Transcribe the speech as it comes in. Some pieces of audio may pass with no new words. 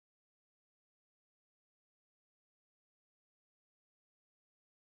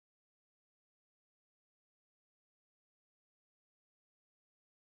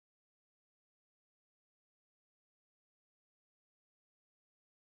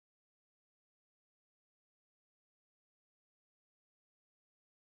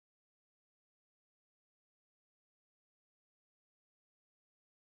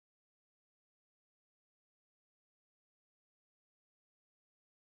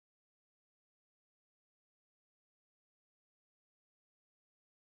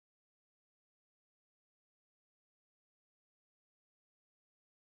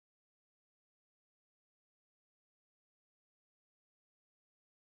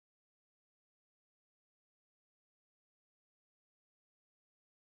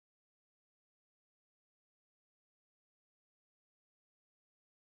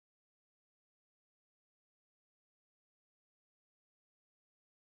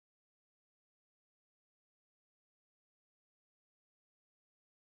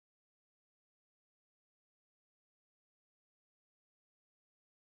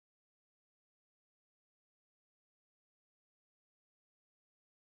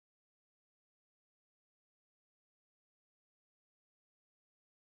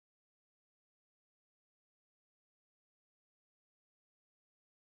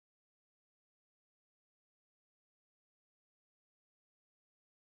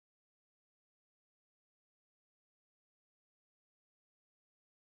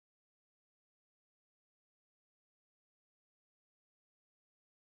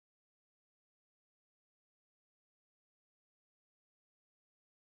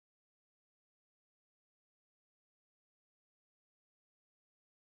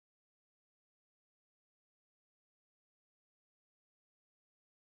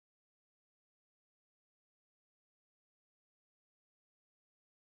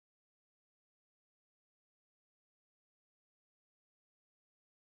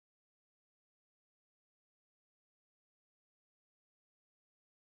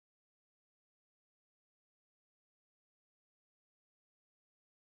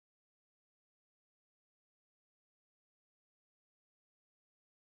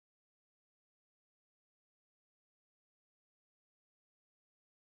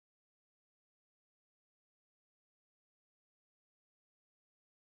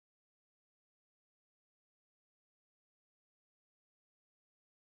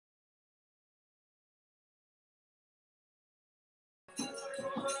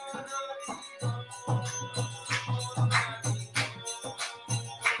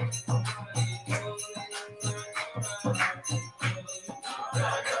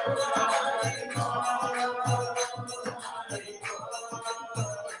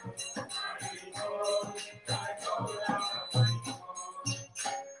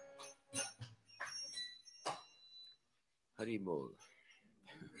Haribol.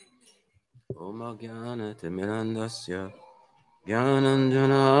 Om Jnana Timirandasya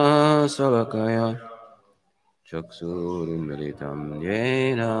Jnananjana Salakaya Chaksurumilitam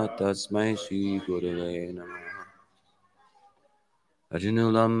Yena Tasmai Shri Gurave Namaha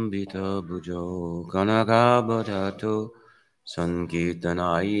Ajinulambita Bhujo Kanakabhatato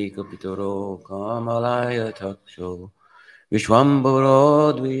Sankirtanai Kapitaro Kamalaya Taksho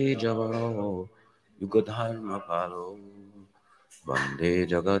Vishwambaro Dvijavaro Yugadharma Palo Vande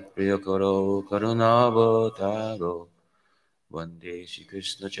Jagat Priyakaro Karunavatararo Vande Shri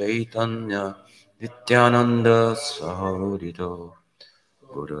Krishna Chaitanya Nityananda Sahodito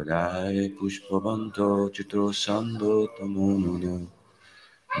Gurudai Pushpavanto Chitro Sando Tamonuno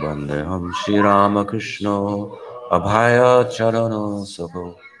Vandeham Shri Ramakrishna Abhaya Charano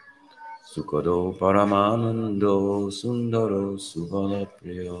Sako Sukado Paramanando Sundaro Subala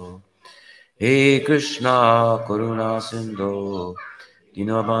Priyo He Krishna Karuna Sindhu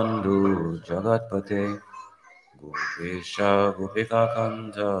Dinabandhu Jagatpate Gopesha Gopika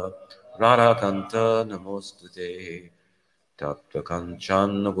Kanta Radhakanta Namostute Tapta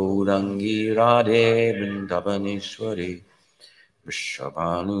Kanchan Gourangi Radhe Vrindavaneshwari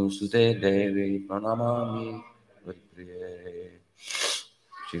Vrishabhanu Sute Devi Pranamami Vripriye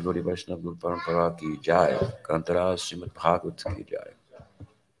Shri Gauri Vaishnava Guru Parampara Ki Jai Kantara Srimad Bhagavad Ki Jai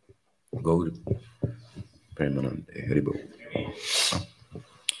Gauri Premanande Haribo.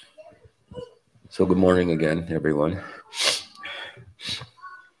 So good morning again, everyone.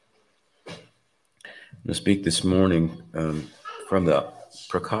 I'm going to speak this morning from the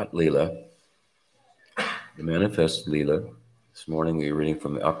Prakat-Lila, the Manifest Lila. This morning we're reading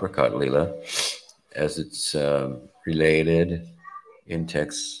from the Aprakat-Lila as it's related in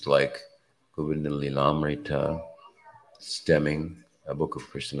texts like Govinda Lilamrita, stemming, a book of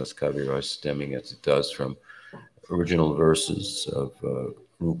Krishna's Kaviraj, stemming as it does from original verses of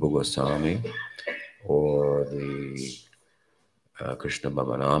Rupa Goswami, or the Krishna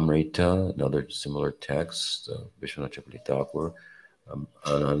Bhavanamrita, another similar text, Vishwanath Chakravarti Thakur,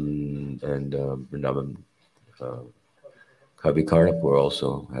 and Vrindavan Kavi Karnapur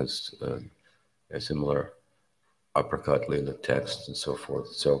also has a similar Aprakat-Lila text and so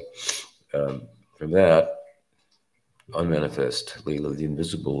forth. So from that, unmanifest Lila, the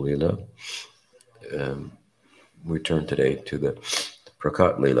invisible Lila, we turn today to the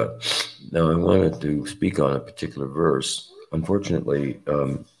Prakat-Lila. Now, I wanted to speak on a particular verse. Unfortunately,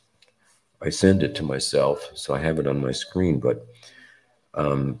 I send it to myself, so I have it on my screen, but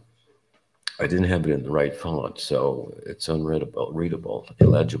I didn't have it in the right font, so it's readable,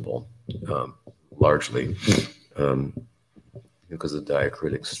 illegible, largely, because the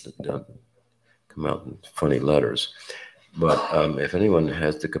diacritics don't come out in funny letters. But if anyone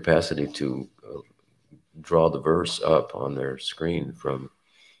has the capacity to draw the verse up on their screen from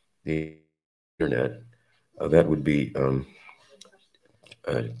the internet, that would be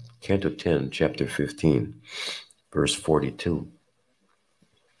Canto 10, Chapter 15, verse 42.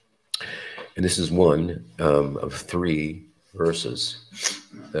 And this is one of three verses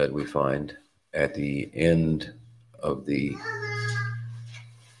that we find at the end of the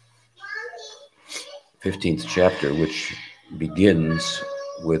 15th chapter, which begins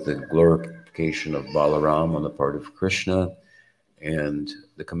with the glorification of Balaram on the part of Krishna and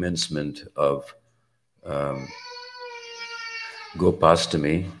the commencement of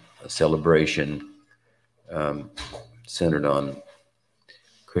Gopastami, a celebration centered on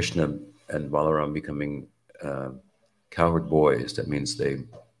Krishna and Balaram becoming cowherd boys. That means they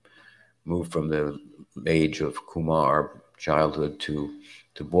move from the age of Kumar, childhood, to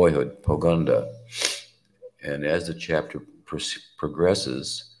boyhood, Poganda. And as the chapter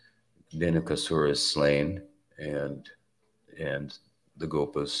progresses, Dhenukasura is slain, and the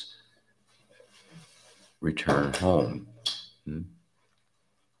Gopas return home.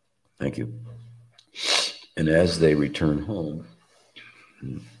 Thank you. And as they return home,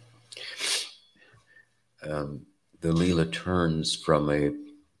 the Leela turns from a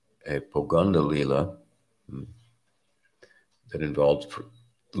Poganda Leela that involves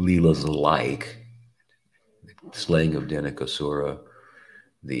Leelas like the slaying of Dhenukasura,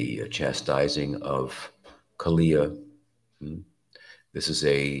 the chastising of Kaliya. This is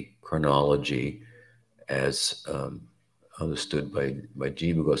a chronology as understood by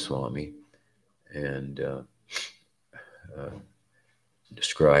Jiva Goswami and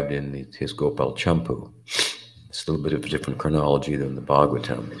described in his Gopal Champu. It's a little bit of a different chronology than the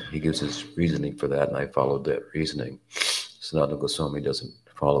Bhagavatam. He gives his reasoning for that, and I followed that reasoning. Sanatana Goswami doesn't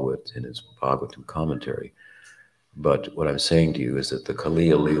follow it in his Bhagavatam commentary. But what I'm saying to you is that the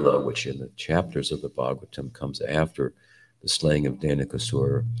Kishora-Lila, which in the chapters of the Bhagavatam comes after the slaying of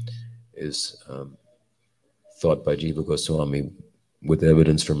Dhenukasura, is thought by Jiva Goswami, with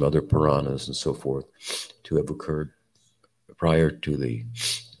evidence from other Puranas and so forth, to have occurred prior to the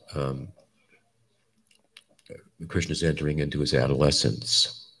Krishna's entering into his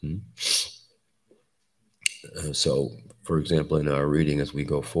adolescence. So, for example, in our reading as we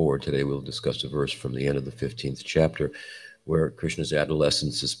go forward, today we'll discuss a verse from the end of the 15th chapter where Krishna's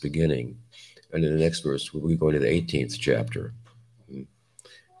adolescence is beginning. And in the next verse, we'll be going to the 18th chapter.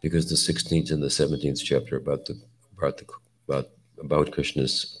 Because the 16th and the 17th chapter about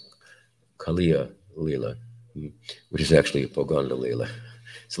Krishna's Kishora-Lila, which is actually a Poganda-Lila.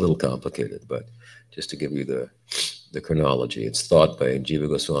 It's a little complicated, but just to give you the chronology, it's thought by Jiva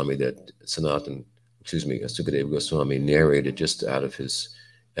Goswami that Sukadeva Goswami narrated just out of his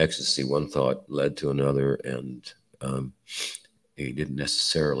ecstasy. One thought led to another, and he didn't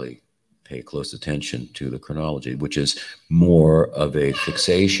necessarily pay close attention to the chronology, which is more of a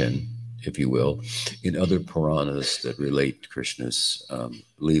fixation, if you will, in other Puranas that relate to Krishna's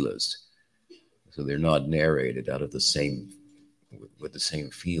Leelas. So they're not narrated out of with the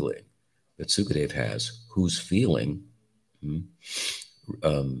same feeling that Sukadeva has, whose feeling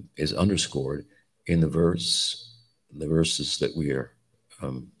is underscored in the verses that we are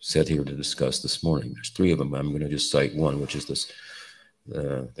set here to discuss this morning. There's three of them. I'm going to just cite one, which is this.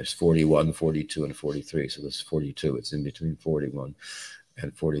 There's 41, 42, and 43. So this is 42. It's in between 41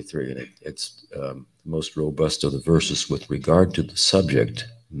 and 43. And it's the most robust of the verses with regard to the subject,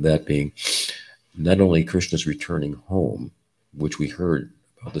 that being not only Krishna's returning home, which we heard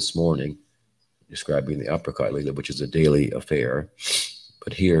about this morning, describing the Apricot Lila, which is a daily affair.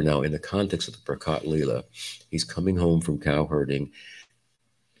 But here now, in the context of the Prakat Lila, he's coming home from cow herding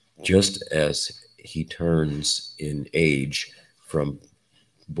just as he turns in age from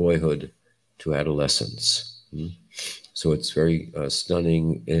boyhood to adolescence. So it's very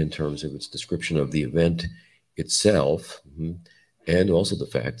stunning in terms of its description of the event itself, and also the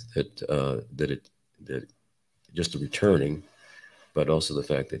fact that just the returning, but also the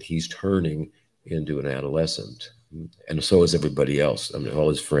fact that he's turning into an adolescent, and so is everybody else. I mean, all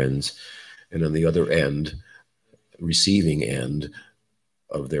his friends, and on the other end, receiving end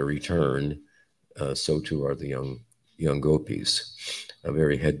of their return, so too are the young gopis. A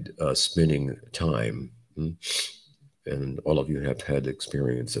very head spinning time, and all of you have had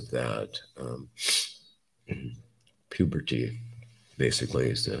experience of that. Puberty,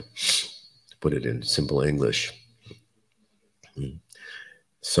 basically, is to put it in simple English.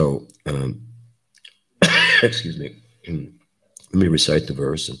 So, excuse me. Let me recite the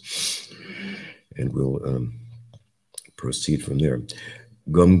verse, and we'll proceed from there.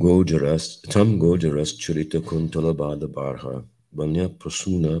 Tam gojaras churita kuntala bada barha vanya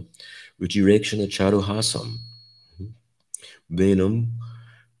prasuna ruchirekshana charuhasam venam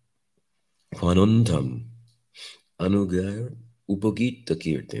kwanantam anugar upagita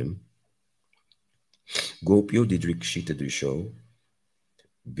kirtim gopyo didrikshita drisho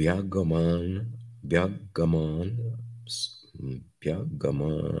Vyagaman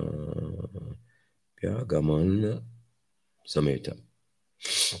Sameta.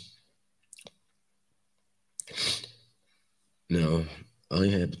 Now, I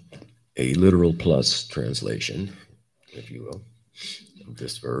have a literal plus translation, if you will, of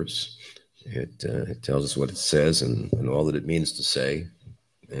this verse. It tells us what it says and all that it means to say,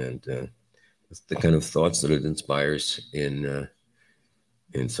 and the kind of thoughts that it inspires in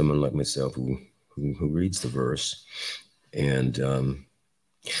someone like myself who reads the verse, and of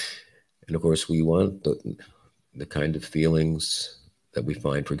course we want the kind of feelings that we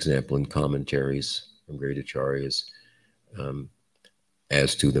find, for example, in commentaries from great acharyas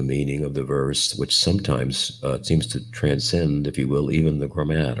as to the meaning of the verse, which sometimes seems to transcend, if you will, even the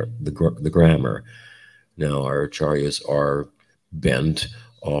grammar. Now, our acharyas are bent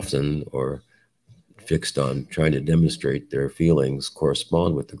often or fixed on trying to demonstrate their feelings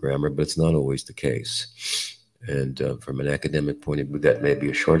correspond with the grammar, but it's not always the case. And from an academic point of view, that may be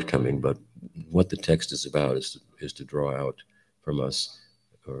a shortcoming, but what the text is about is to draw out from us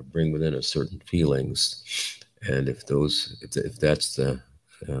or bring within us certain feelings. And if that's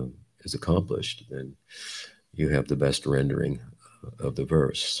is accomplished, then you have the best rendering of the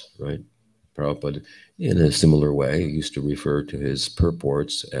verse, right? Prabhupada, in a similar way, used to refer to his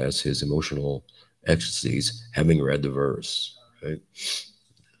purports as his emotional ecstasies, having read the verse, right?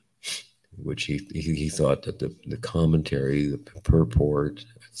 Which he thought that the commentary, the purport,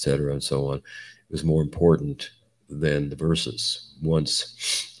 etc., and so on, was more important than the verses.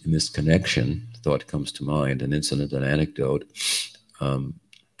 Once, in this connection, thought comes to mind, an incident, an anecdote.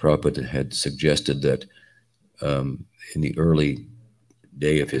 Prabhupada had suggested that in the early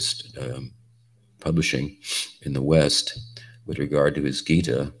day of his publishing in the West, with regard to his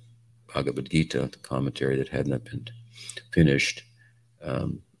Gita, Bhagavad Gita, the commentary that had not been finished,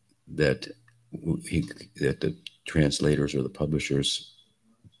 that the translators or the publishers,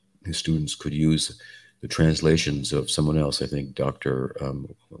 his students, could use the translations of someone else. I think Dr.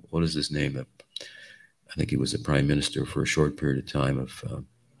 What is his name? I think he was a prime minister for a short period of time of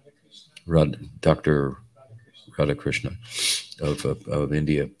Dr. Krishna of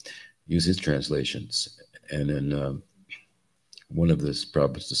India, use his translations. And then one of the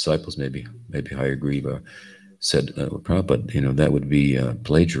Prabhupada's disciples, maybe Hayagriva, said, well, Prabhupada, that would be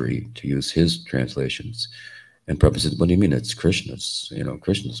plagiary to use his translations. And Prabhupada said, what do you mean? It's Krishna's,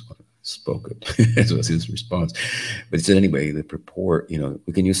 Krishna's spoke it. That was his response. But he said, anyway, the purport,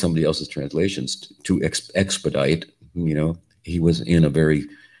 we can use somebody else's translations to expedite, he was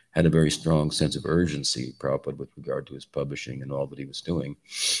had a very strong sense of urgency, Prabhupada, with regard to his publishing and all that he was doing.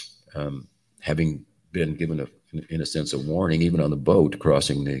 Having been given, in a sense, a warning, even on the boat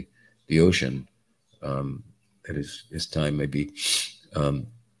crossing the ocean, that his time may be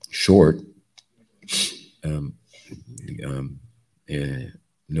short,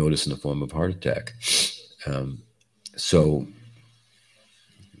 notice in the form of heart attack. So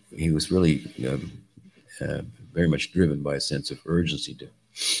he was really very much driven by a sense of urgency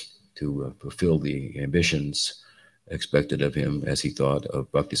to fulfill the ambitions expected of him, as he thought, of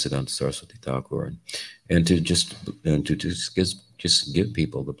Bhaktisiddhanta Saraswati Thakur, and to just give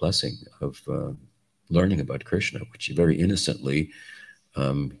people the blessing of learning about Krishna, which very innocently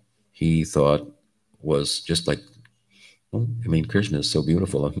he thought was just like, Krishna is so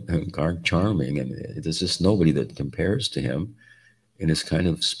beautiful and charming, and there's just nobody that compares to him in his kind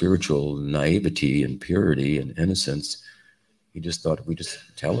of spiritual naivety and purity and innocence. He just thought if we just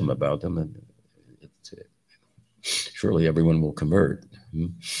tell him about them, and surely everyone will convert.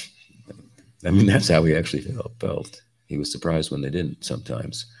 That's how he actually felt. He was surprised when they didn't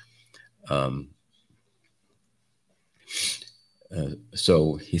sometimes.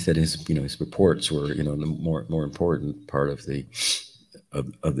 So he said his reports were the more important part of the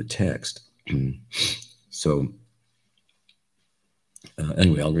text. So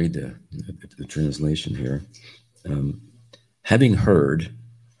anyway, I'll read the translation here. Having heard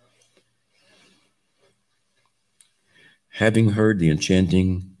the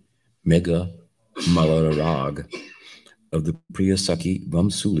enchanting Mega Malarag of the Priyasaki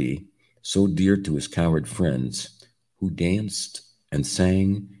Vamsuli, so dear to his coward friends, who danced and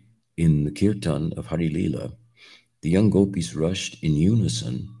sang in the kirtan of Hari Lila, the young gopis rushed in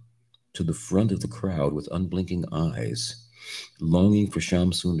unison to the front of the crowd with unblinking eyes, longing for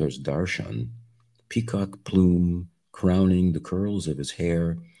Shyam Sundar's darshan, peacock plume crowning the curls of his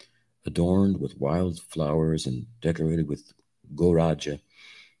hair, adorned with wild flowers and decorated with goraja,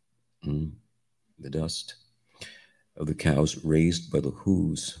 the dust of the cows raised by the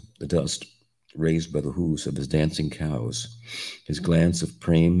hooves, of his dancing cows. His glance of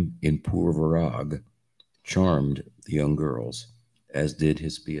prem in pur varag charmed the young girls, as did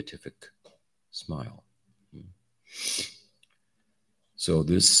his beatific smile. So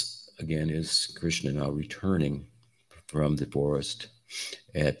this, again, is Krishna now returning from the forest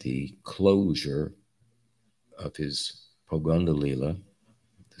at the closure of his Poganda Lila.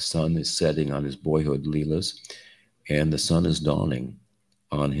 The sun is setting on his boyhood Leelas, and the sun is dawning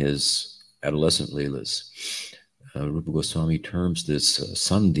on his adolescent Leelas. Rupa Goswami terms this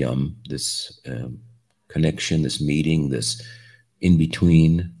sandhyam, this connection, this meeting, this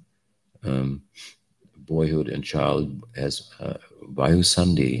in-between boyhood and child as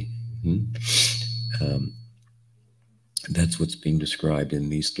Vayusandhi. That's what's being described in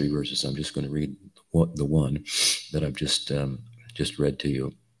these three verses. I'm just going to read the one that I've just read to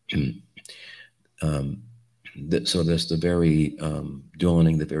you. So that's the very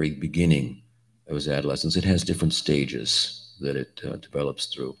dawning, the very beginning of his adolescence. It has different stages that it develops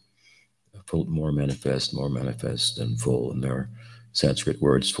through. More manifest, and full, and there are Sanskrit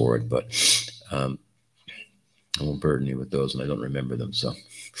words for it, but I won't burden you with those, and I don't remember them.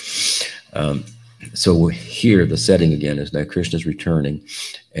 So here, the setting again is that Krishna's returning,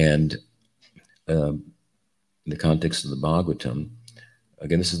 and in the context of the Bhagavatam,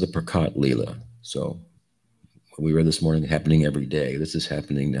 Again, this is the Prakat-Lila. So what we read this morning, happening every day. This is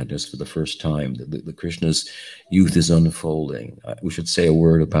happening not just for the first time. The Krishna's youth is unfolding. We should say a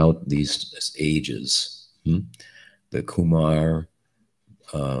word about these ages. The Kumar,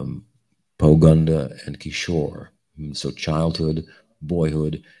 Poganda, and Kishore. So childhood,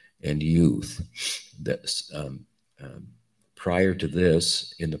 boyhood, and youth. That's, prior to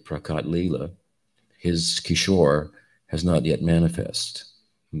this, in the Prakat-Lila, his Kishore has not yet manifest.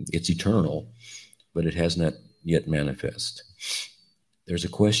 It's eternal, but it has not yet manifest. There's a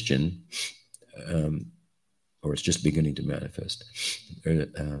question, or it's just beginning to manifest.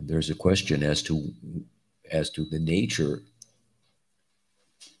 There's a question as to the nature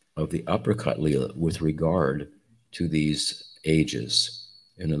of the Prakat-Lila with regard to these ages.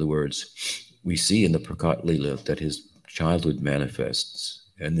 In other words, we see in the Prakat-Lila that his childhood manifests,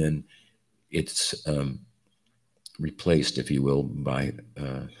 and then it's replaced, if you will, by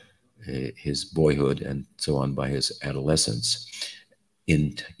his boyhood, and so on by his adolescence,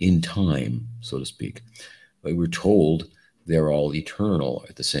 in time, so to speak. But we're told they're all eternal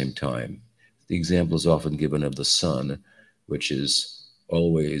at the same time. The example is often given of the sun, which is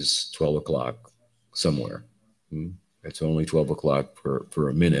always 12 o'clock somewhere. It's only 12 o'clock for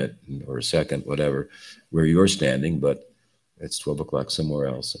a minute or a second, whatever, where you're standing, but it's 12 o'clock somewhere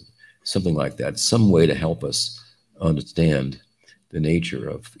else. Something like that. Some way to help us understand the nature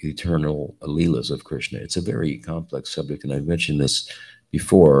of eternal Leelas of Krishna. It's a very complex subject, and I've mentioned this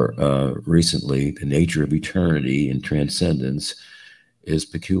before recently. The nature of eternity and transcendence is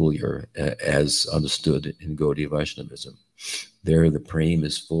peculiar, as understood in Gaudiya Vaishnavism. There, the prema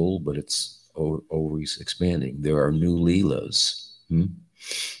is full, but it's always expanding. There are new Leelas,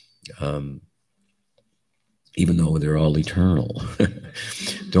 even though they're all eternal.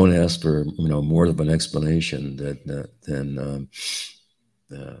 Don't ask for more of an explanation than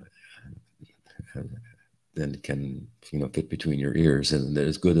can fit between your ears, and that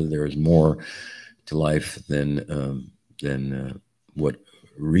it's good that there is more to life than what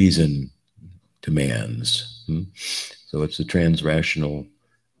reason demands. So it's a transrational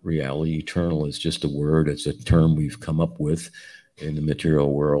reality. Eternal is just a word. It's a term we've come up with in the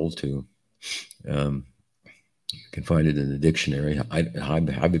material world to. You can find it in the dictionary.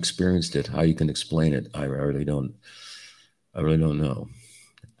 I've experienced it. How you can explain it, I really don't know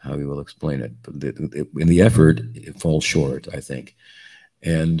how you will explain it. But in the effort, it falls short, I think.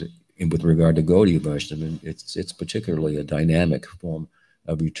 And with regard to Gaudiya Vaishnava, it's particularly a dynamic form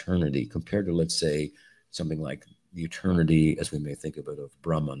of eternity compared to, let's say, something like the eternity, as we may think of it, of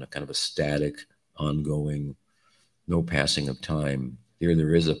Brahman, a kind of a static, ongoing, no passing of time. Here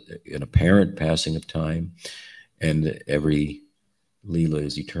there is an apparent passing of time, and every Leela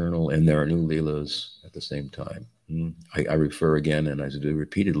is eternal, and there are new Leelas at the same time. I refer again, and I do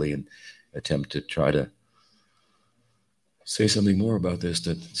repeatedly, and attempt to try to say something more about this,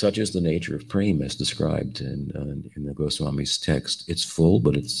 that such is the nature of prema as described in the Goswami's text. It's full,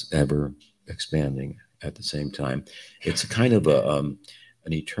 but it's ever expanding at the same time. It's a kind of an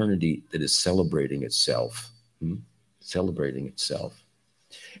eternity that is celebrating itself, celebrating itself,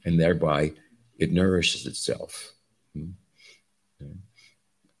 and thereby it nourishes itself.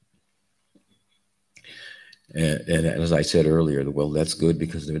 And as I said earlier, well, that's good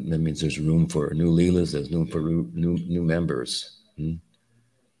because that means there's room for new Leelas, there's room for new members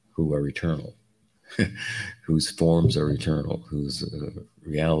who are eternal, whose forms are eternal, whose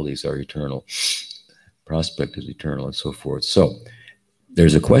realities are eternal, prospect is eternal, and so forth. So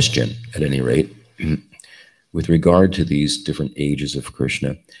there's a question, at any rate, with regard to these different ages of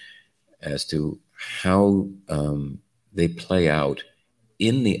Krishna, as to how they play out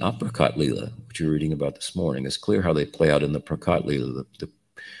in the Prakat-Lila, which you're reading about this morning. It's clear how they play out in the Prakat-Lila.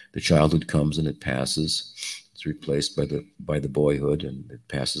 The childhood comes and it passes. It's replaced by the boyhood, and it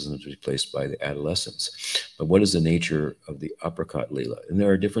passes and it's replaced by the adolescence. But what is the nature of the Prakat-Lila? And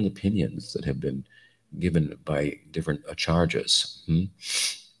there are different opinions that have been given by different acharyas.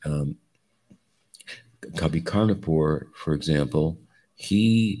 Kavi Karnapur, for example,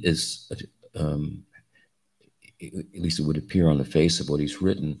 he is, at least it would appear on the face of what he's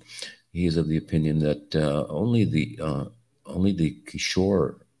written, he is of the opinion that only the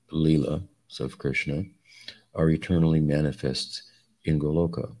Kishora-Lila of Krishna are eternally manifest in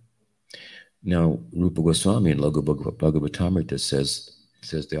Goloka. Now, Rupa Goswami in Laghu Bhagavatamrita says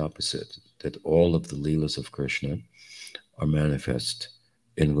the opposite, that all of the Leelas of Krishna are manifest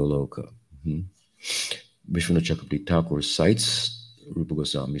in Goloka. Vishwanath Chakravarti Thakur cites Rupa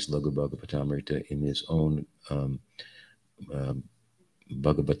Goswami's Laghu Bhagavatamrita in his own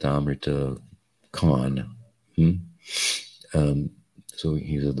Bhagavatamrita Khan. So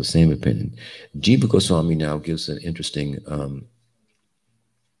he's of the same opinion. Jiva Goswami now gives an interesting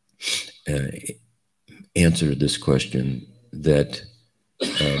answer to this question that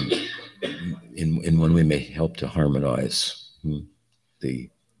in one way may help to harmonize the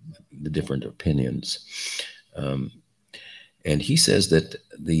different opinions. And he says that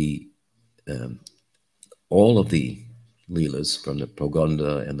all of the Leelas from the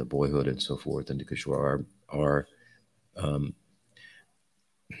Poganda and the boyhood and so forth and the Kishora are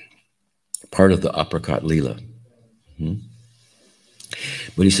part of the apricot Leela.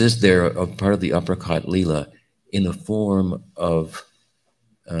 But he says they're a part of the apricot Leela in the form of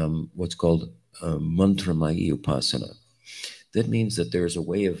what's called mantramayi upasana. That means that there's a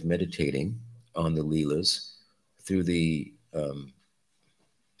way of meditating on the Leelas through the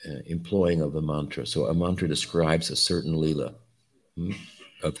employing of a mantra. So a mantra describes a certain Leela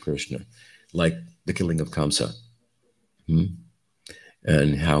of Krishna, like the killing of Kamsa,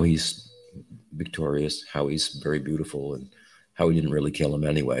 and how he's victorious, how he's very beautiful, and how he didn't really kill him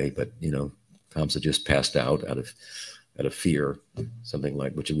anyway. But you know, Kamsa just passed out of fear, something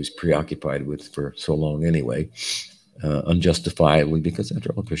like which he was preoccupied with for so long anyway, unjustifiably, because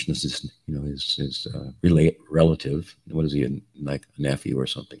after all, Krishna's his relative. What is he, like a nephew or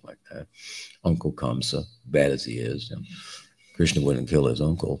something like that? Uncle Kamsa, bad as he is, Krishna wouldn't kill his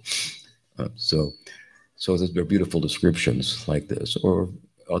uncle. So there are beautiful descriptions like this, or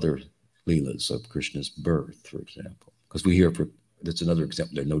other Leelas of Krishna's birth, for example. Because we hear, that's another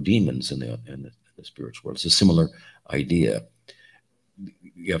example, there are no demons in the spiritual world. It's a similar idea.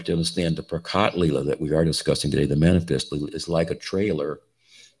 You have to understand the Prakat Leela that we are discussing today, the manifest Leela, is like a trailer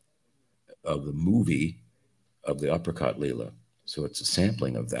of the movie of the Apricot Leela. So it's a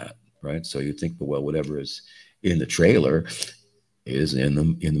sampling of that, right? So you think, well, whatever is in the trailer is in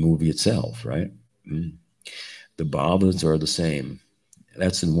the movie itself, right? The bhavas are the same.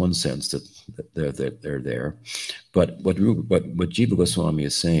 That's in one sense that they're there. But what Jiva Goswami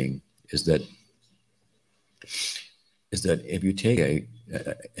is saying is that if you take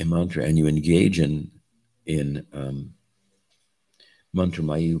a mantra and you engage in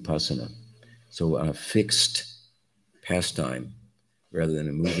mantramayi upasana, so on a fixed pastime rather than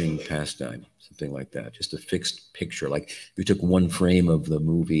a moving pastime, something like that, just a fixed picture. Like if you took one frame of the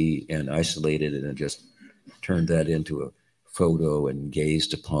movie and isolated it and just turned that into a photo and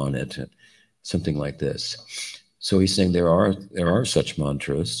gazed upon it, something like this. So he's saying there are such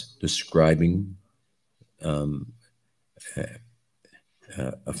mantras describing a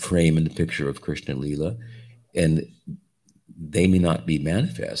frame in the picture of Krishna Lila, and they may not be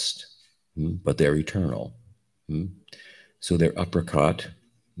manifest, but they're eternal. So they're apricot,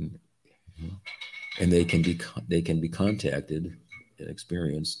 and they can be contacted and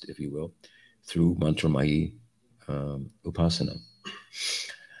experienced, if you will, through mantramayi upasana.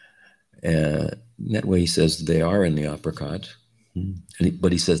 And that way he says they are in the apricot,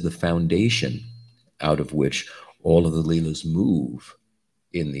 but he says the foundation out of which all of the Leelas move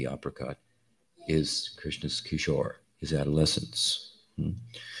in the apricot is Krishna's Kishore, his adolescence.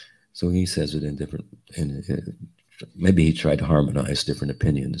 So he says it in different, maybe he tried to harmonize different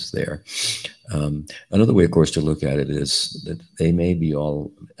opinions there. Another way, of course, to look at it is that they may be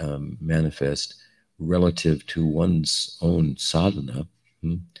all manifest relative to one's own sadhana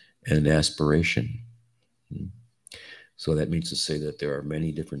and aspiration. So that means to say that there are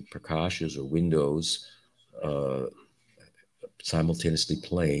many different prakashas or windows simultaneously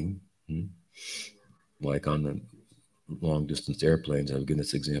playing, like on the long distance airplanes. I'll give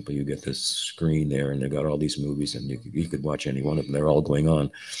this example. You get this screen there and they've got all these movies and you could watch any one of them. They're all going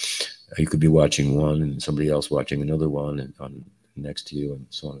on. You could be watching one and somebody else watching another one and on next to you and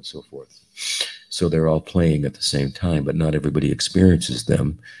so on and so forth. So they're all playing at the same time, but not everybody experiences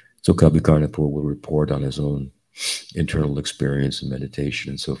them. So Kavi Karnapur will report on his own internal experience and meditation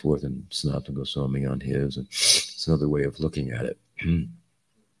and so forth, and Sanatana Goswami on his. And it's another way of looking at it.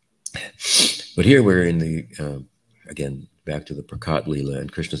 But here we're in the, again, back to the Prakat Leela,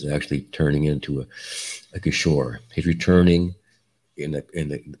 and Krishna's actually turning into a Kishore. He's returning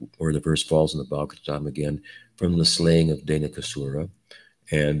where the verse falls in the Bhagavatam again, from the slaying of Dhenukasura.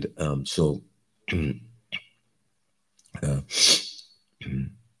 And so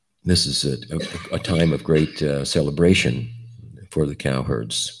this is a time of great celebration for the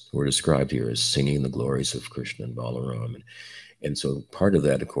cowherds who are described here as singing the glories of Krishna and Balaram. And so part of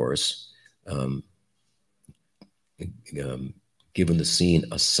that, of course, given the scene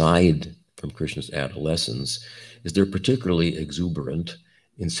aside from Krishna's adolescence, is they're particularly exuberant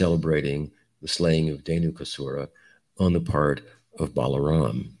in celebrating the slaying of Dhenukasura on the part of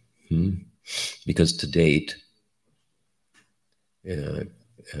Balaram. Because to date,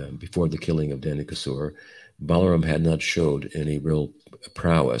 before the killing of Denikasur, Balaram had not showed any real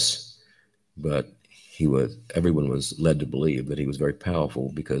prowess, but everyone was led to believe that he was very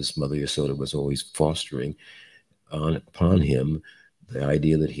powerful because Mother Yasoda was always fostering upon him the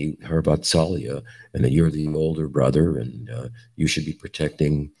idea that her Vatsalya, and that you're the older brother, and you should be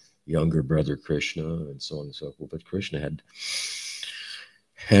protecting younger brother Krishna, and so on and so forth. But Krishna had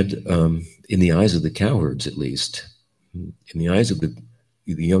in the eyes of the cowherds, at least, in the eyes of the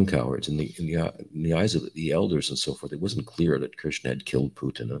young cowards, in the eyes of the elders and so forth, it wasn't clear that Krishna had killed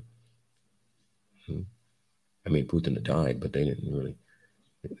Putana. I mean, Putana died, but they didn't really.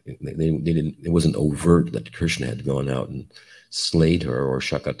 They didn't. It wasn't overt that Krishna had gone out and slayed her, or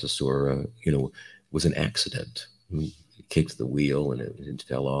Shakatasura. Was an accident. He kicked the wheel and it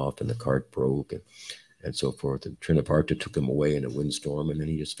fell off, and the cart broke, and so forth. And Trinaparta took him away in a windstorm, and then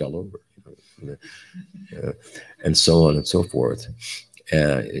he just fell over. And so on and so forth.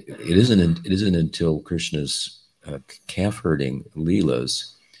 It isn't until Krishna's calf herding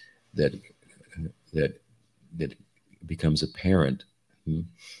leelas that becomes apparent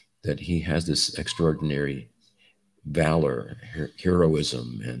that he has this extraordinary valor,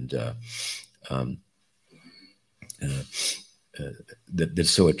 heroism, and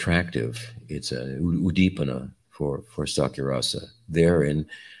that's so attractive. It's a udipana for Sakirasa. There in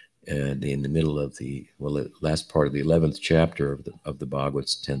the middle of the last part of the 11th chapter of the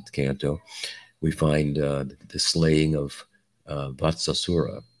Bhagavad's 10th canto, we find the slaying of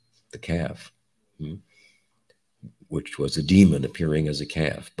Vatsasura, the calf, which was a demon appearing as a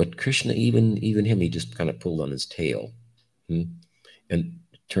calf. But Krishna, even him, he just kind of pulled on his tail and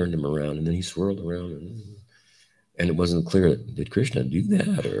turned him around, and then he swirled around, and it wasn't clear, did Krishna do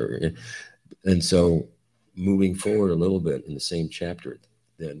that? And so moving forward a little bit in the same chapter,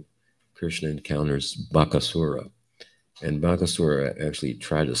 then Krishna encounters Bakasura, and Bakasura actually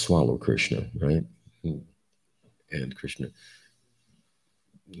tried to swallow Krishna, right? And Krishna,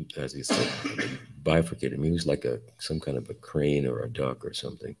 as he said, bifurcated him. He was like some kind of a crane or a duck or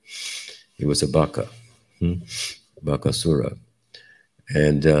something. He was a baka, Bakasura.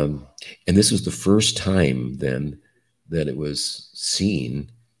 And this was the first time then that it was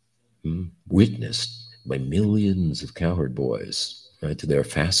seen, witnessed by millions of cowherd boys, right, to their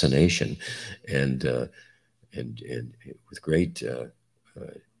fascination and with great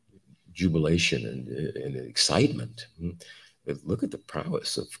jubilation and excitement. But look at the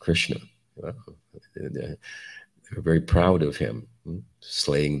prowess of Krishna. Wow. They're very proud of him,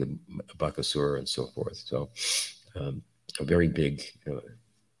 slaying the Bakasura and so forth. So a very big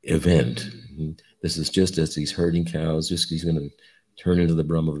event. This is just as he's herding cows, he's going to turn into the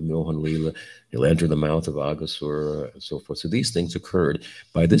Brahma of Mohan Lila. He'll enter the mouth of Aghasura and so forth. So these things occurred.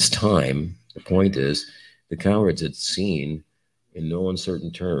 By this time, the point is, the cowards had seen, in no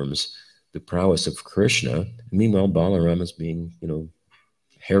uncertain terms, the prowess of Krishna. And meanwhile, Balaram is being,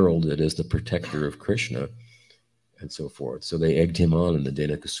 heralded as the protector of Krishna and so forth. So they egged him on in the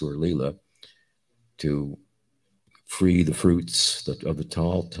Kishora-Lila to free the fruits of the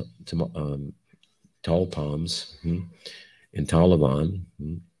tall palms in Talavan.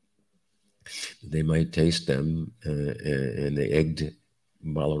 They might taste them, and they egged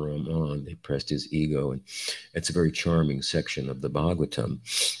Balaram on. They pressed his ego, and it's a very charming section of the Bhagavatam.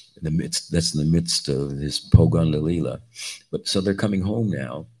 That's in the midst of his Poganda Lila. But so they're coming home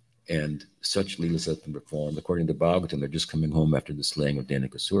now, and such Leelas have been performed. According to Bhagavatam, they're just coming home after the slaying of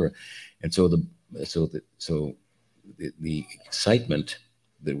Denikasura. And so the excitement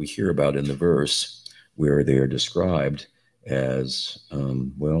that we hear about in the verse, where they are described as,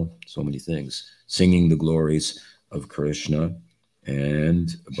 so many things, singing the glories of Krishna and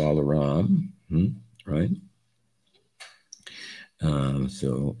Balaram, right?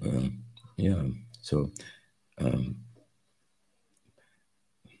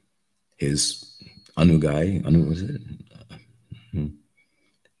 His Anugai, was it?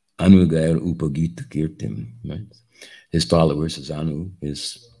 Anugai Upagita Kirtim, right? His followers, his Anu,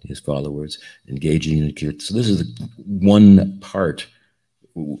 his followers, engaging in Kirtan. So this is one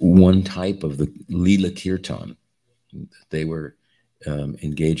type of the Lila Kirtan they were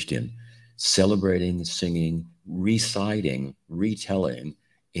engaged in, celebrating, singing, reciting, retelling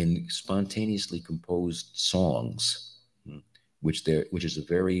in spontaneously composed songs, which is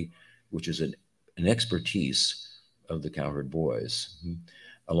an expertise of the cowherd boys,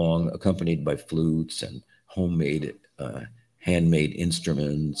 accompanied by flutes and homemade, handmade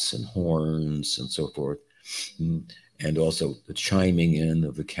instruments and horns and so forth, and also the chiming in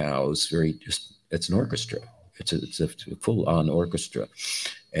of the cows. It's an orchestra. It's a full-on orchestra,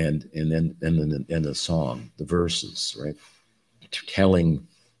 and then the song, the verses, right?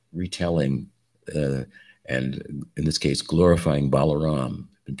 retelling, and in this case, glorifying Balaram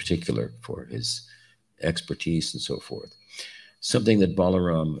in particular for his expertise and so forth. Something that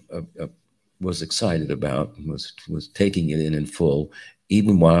Balaram was excited about, was taking it in full,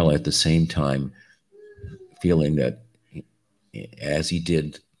 even while at the same time feeling that, as he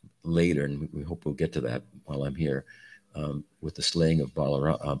did later, and we hope we'll get to that while I'm here, with the slaying of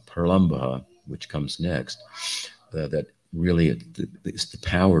Pralambha, which comes next, that really it's the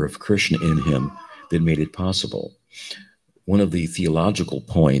power of Krishna in him that made it possible. One of the theological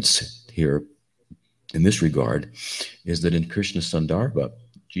points here in this regard is that in Krishna Sandarbha,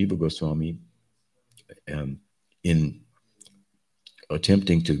 Jiva Goswami, in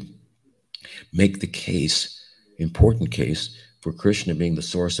attempting to make the case, important case, for Krishna being the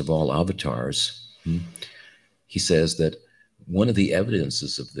source of all avatars, he says that one of the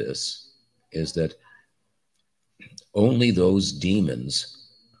evidences of this is that only those demons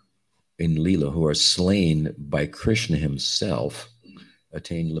in Leela who are slain by Krishna himself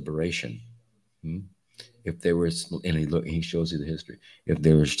attain liberation. If they were, and he shows you the history, if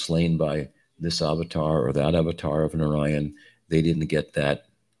they were slain by this avatar or that avatar of Narayan, they didn't get that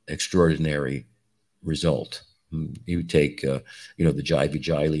extraordinary result. You take, the Jai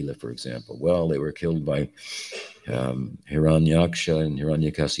Vijay Leela, for example. Well, they were killed by Hiranyaksha and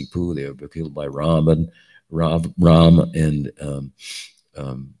Hiranyakasipu. They were killed by Ram and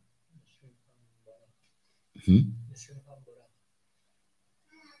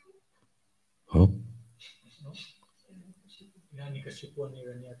oh,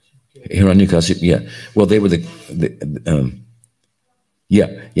 Hiranyakasipu, yeah. Well, they were right.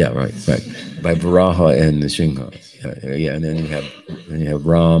 By Varaha and Singha. Yeah, and then you have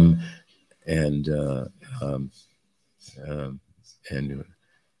Ram and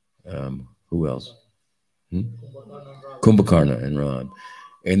who else? Kumbhakarna and Ram.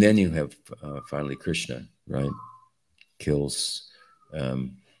 And then you have finally Krishna, right? Kills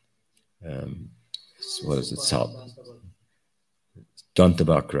what is it?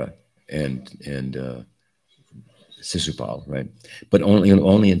 Dantavakra and Sisupal, right? But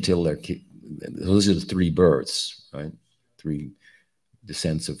only until they're, those are the three births, right? Three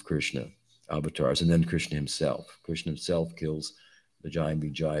descents of Krishna, avatars, and then Krishna himself. Krishna himself kills the Jai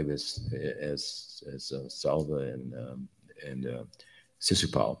Vijay as Salva and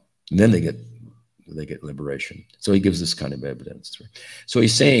Sisupal, and then they get liberation. So he gives this kind of evidence. Right? So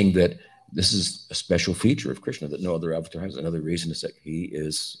he's saying that this is a special feature of Krishna that no other avatar has. Another reason is that he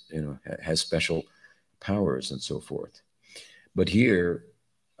is, has special powers and so forth. But here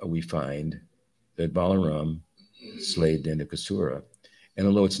we find that Balaram slayed Dhenukasura. And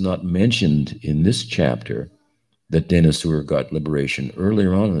although it's not mentioned in this chapter that Dhenukasura got liberation,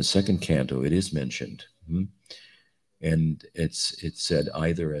 earlier on in the second canto, it is mentioned. And it's said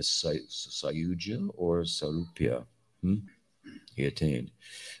either as Sayuja or Sarupya. He attained.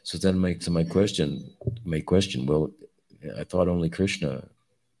 So that makes my question, well, I thought only Krishna,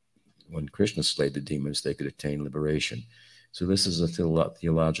 when Krishna slayed the demons, they could attain liberation. So this is a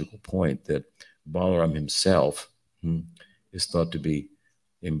theological point that Balaram himself is thought to be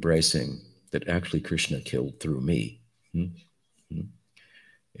embracing that actually Krishna killed through me.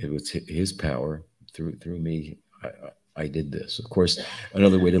 It was his power through me. I did this. Of course,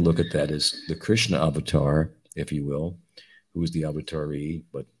 another way to look at that is the Krishna avatar, if you will, who is the avatari,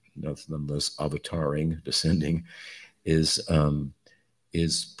 but nonetheless avataring, descending, is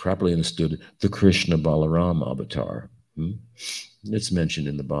properly understood the Krishna Balaram avatar. It's mentioned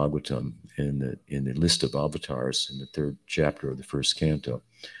in the Bhagavatam in the list of avatars in the 3rd chapter of the 1st canto.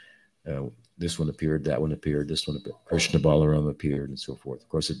 This one appeared, that one appeared, this one appeared, Krishna Balaram appeared, and so forth. Of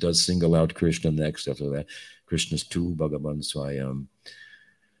course, it does single out Krishna next. After that, Krishna's tu Bhagavan Swayam.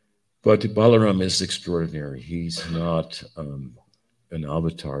 But Balaram is extraordinary. He's not an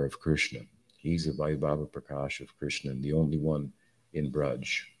avatar of Krishna. He's a Vaibhava Prakash of Krishna, and the only one in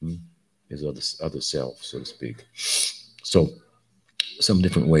Braj, his other self, so to speak. So, some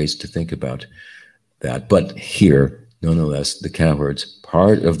different ways to think about that. But here, nonetheless, the cowherds,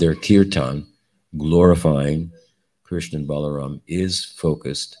 part of their kirtan, glorifying Krishna and Balaram, is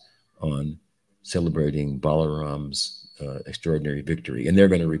focused on celebrating Balaram's extraordinary victory, and they're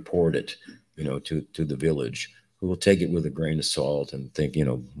going to report it, to the village, who will take it with a grain of salt and think,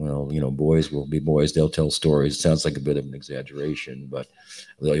 boys will be boys. They'll tell stories. It sounds like a bit of an exaggeration, but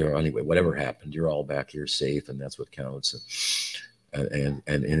anyway, whatever happened, you're all back here safe, and that's what counts. And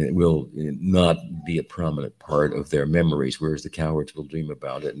it will not be a prominent part of their memories, whereas the cowards will dream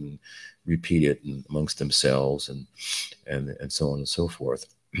about it and repeat it amongst themselves and so on and so forth.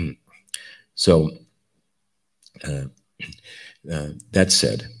 So That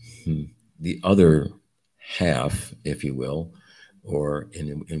said, the other half, if you will, or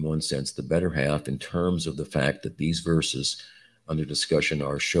in one sense, the better half, in terms of the fact that these verses under discussion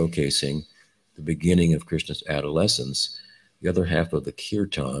are showcasing the beginning of Krishna's adolescence, the other half of the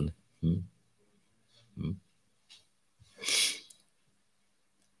kirtan,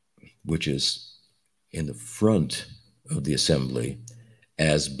 which is in the front of the assembly,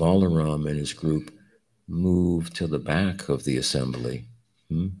 as Balaram and his group move to the back of the assembly.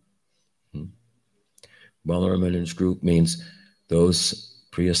 Balaram and his group means those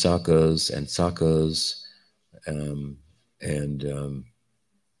Priya Sakas and Sakas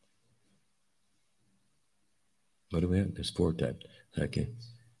what do we have? There's 4 types. Okay.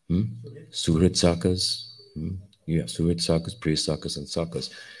 Suhrit Sakas. Yeah, Suhrit Sakas, Priya Sakas, and Sakas.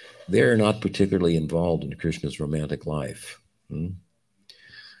 They're not particularly involved in Krishna's romantic life.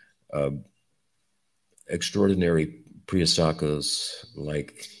 Extraordinary Priya Sakas,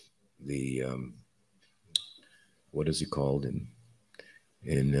 like the what is he called in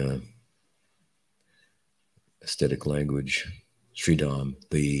aesthetic language? Sridham.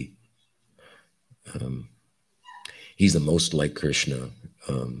 He's the most like Krishna,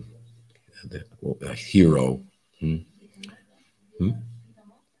 a hero.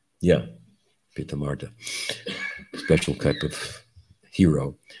 Yeah, Pitamarta, special type of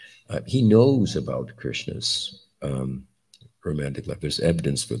hero. He knows about Krishna's romantic life. There's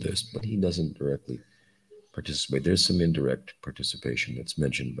evidence for this, but he doesn't directly participate. There's some indirect participation that's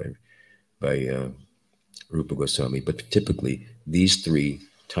mentioned by Rupa Goswami, but typically these 3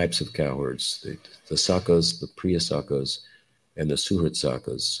 types of cowherds, the Sakas, the Priya Sakas, and the Suhrit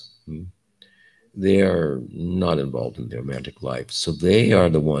Sakas, they are not involved in their romantic life. So they are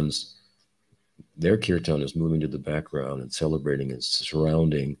the ones, their kirtan is moving to the background and celebrating and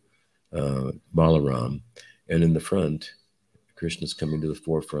surrounding Balaram. And in the front, Krishna's coming to the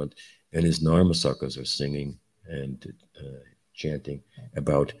forefront, and his Narmasakas are singing and chanting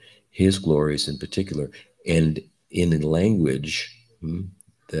about his glories in particular, and in a language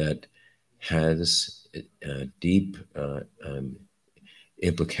that has deep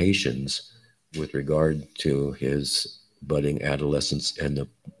implications with regard to his budding adolescence and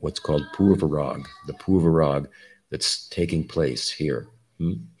what's called Purvarag, the Purvarag that's taking place here.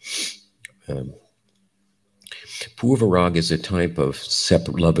 Purvarag is a type of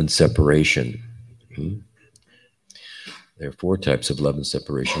love and separation. There are 4 types of love and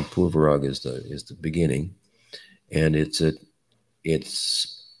separation. Purvarag is the beginning, and it's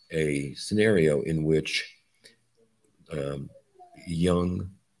a scenario in which young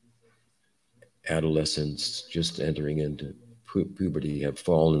adolescents just entering into puberty have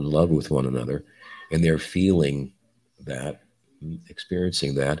fallen in love with one another, and they're feeling that,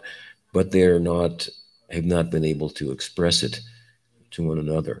 experiencing that, but have not been able to express it to one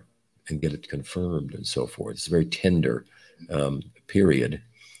another and get it confirmed and so forth. It's a very tender period,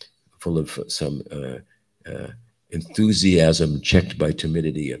 full of some enthusiasm checked by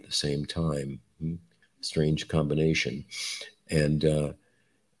timidity at the same time. Strange combination. And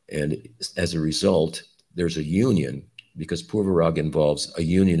as a result, there's a union, because Purvarag involves a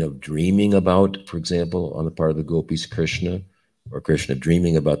union of dreaming about, for example, on the part of the gopis, Krishna, or Krishna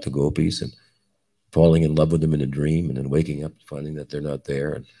dreaming about the gopis and falling in love with them in a dream, and then waking up finding that they're not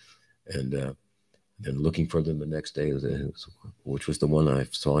there, and then looking for them the next day, which was the one I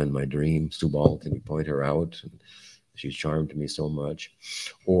saw in my dream. Subal, can you point her out? And she charmed me so much.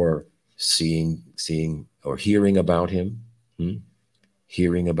 Or seeing or hearing about him,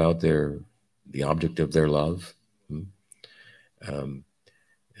 hearing about the object of their love,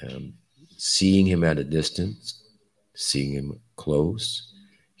 seeing him at a distance, seeing him close,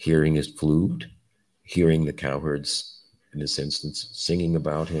 hearing his flute, hearing the cowherds, in this instance, singing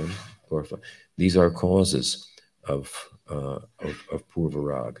about him. These are causes of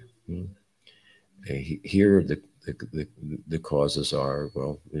Purvarag. Here, the causes are,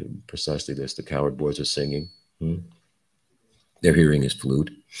 well, precisely this: the cowherd boys are singing. They're hearing his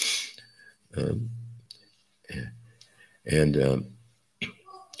flute. And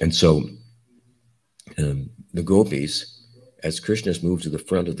so the gopis, as Krishna's moved to the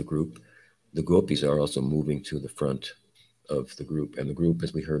front of the group, the gopis are also moving to the front of the group. And the group,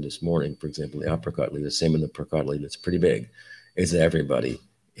 as we heard this morning, for example, the Apricot Lila, the same in the Apricot Lila, it's pretty big, is that everybody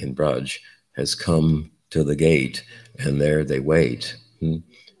in Braj has come to the gate, and there they wait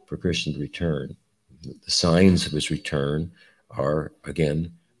for Krishna's return. The signs of his return are,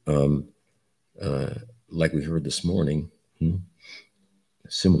 again, like we heard this morning,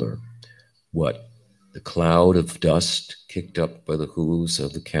 similar. What? The cloud of dust kicked up by the hooves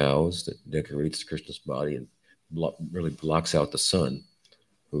of the cows that decorates Krishna's body and really blocks out the sun,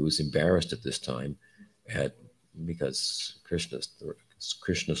 who's embarrassed at this time because Krishna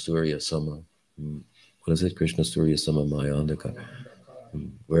Surya Sama. What is it? Krishna Surya Sama Mayandaka.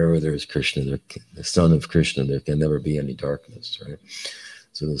 Wherever there is Krishna, the son of Krishna, there can never be any darkness, right?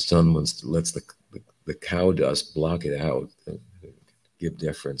 So the sun lets the cow dust block it out, give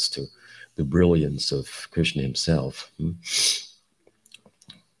deference to the brilliance of Krishna himself.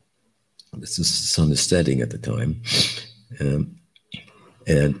 The sun is setting at the time.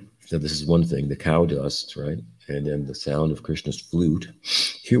 And so this is one thing, the cow dust, right? And then the sound of Krishna's flute.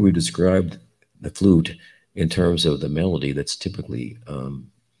 Here we described the flute in terms of the melody that's typically,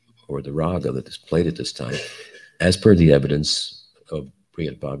 or the raga that is played at this time, as per the evidence of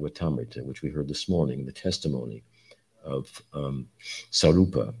Brihad Bhagavatamrita, which we heard this morning, the testimony of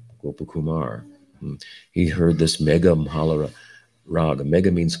Sarupa Gopakumar. He heard this Mega Mahalara raga.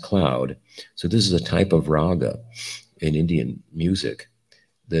 Mega means cloud. So this is a type of raga in Indian music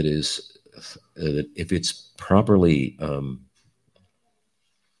that is, if it's properly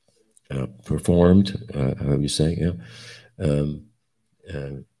performed, how you say, yeah,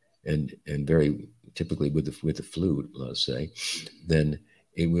 and very typically with the flute, let's say, then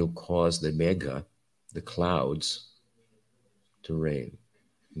it will cause the mega, the clouds, to rain.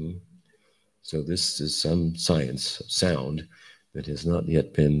 So this is some science of sound that has not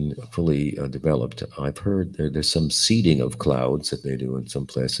yet been fully developed. I've heard there's some seeding of clouds that they do in some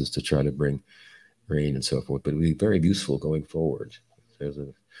places to try to bring rain and so forth, but it would be very useful going forward.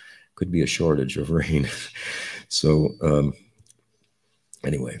 Could be a shortage of rain. So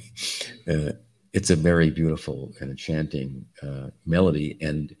anyway, it's a very beautiful and enchanting melody,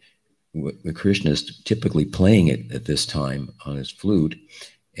 and Krishna is typically playing it at this time on his flute,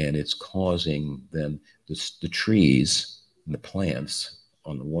 and it's causing then the trees and the plants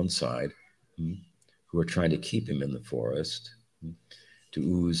on the one side, who are trying to keep him in the forest, to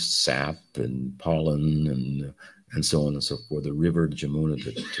ooze sap and pollen and so on and so forth. The river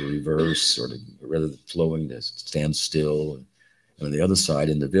Jamuna to reverse, or rather than flowing, to stand still. And on the other side,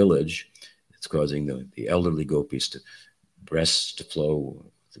 in the village, it's causing the elderly gopis breasts to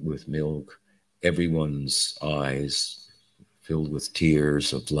flow with milk, everyone's eyes filled with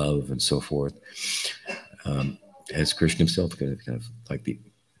tears of love and so forth. As Krishna himself kind of like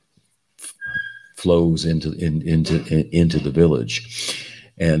flows into the village.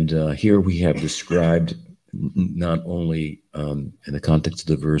 And here we have described not only in the context of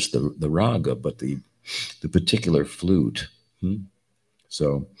the verse the raga, but the particular flute.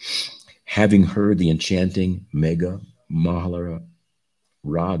 So, having heard the enchanting Mega Mahalara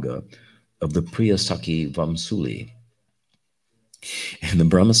raga of the Priya Sakhi Vamsuli, in the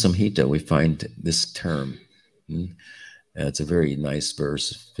Brahma Samhita we find this term. It's a very nice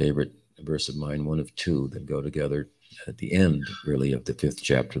verse, favorite verse of mine, one of two that go together at the end, really, of the 5th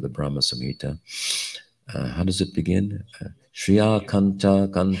chapter of the Brahma Samhita. How does it begin? Shriya Kanta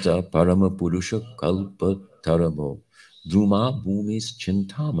Kanta Parama Purusha Kalpa Taramo Druma Bhumis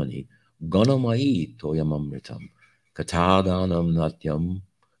Chintamani Ganamai Toyamamritam Katadanam Natyam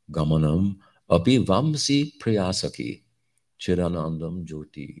Gamanam Api Vamsi Priyasaki Chiranandam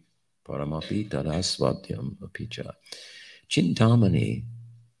Jyoti Paramapi Tarasvatyam Apicha Chintamani.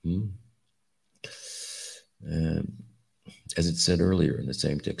 As it said earlier in the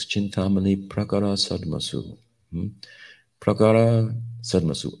same text, Chintamani Prakara Sadmasu. Prakara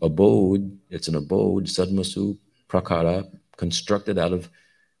Sadmasu. Abode, it's an abode, Sadmasu, Prakara, constructed out of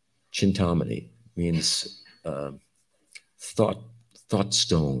Chintamani, means thought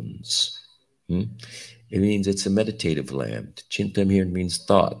stones. It means it's a meditative land. Chintam here means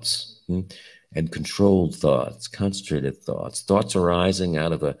thoughts, and controlled thoughts, concentrated thoughts, thoughts arising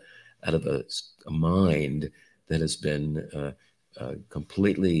out of a mind that has been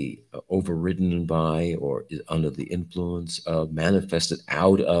completely overridden by, or is under the influence of, manifested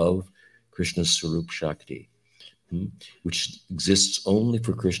out of Krishna's Swarup Shakti, which exists only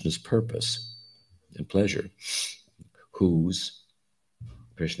for Krishna's purpose and pleasure, whose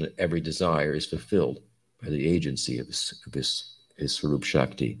Krishna every desire is fulfilled by the agency of his Swarup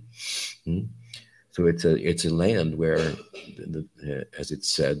Shakti. So it's a land where, as it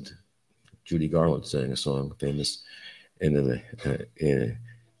said, Judy Garland sang a song famous, in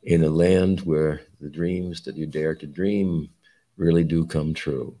a land where the dreams that you dare to dream really do come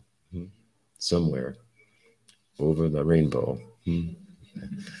true. Somewhere over the rainbow,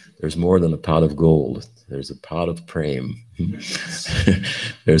 there's more than a pot of gold. There's a pot of prem.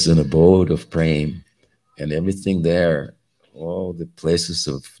 There's an abode of prem, and everything there, all the places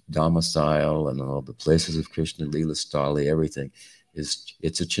of domicile and all the places of Krishna Lila Stali, everything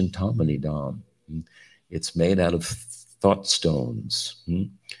it's a Chintamani Dham. It's made out of thought stones,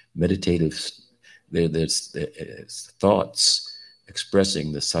 meditative. There's thoughts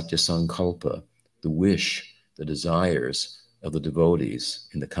expressing the Satya Sankalpa, the wish, the desires of the devotees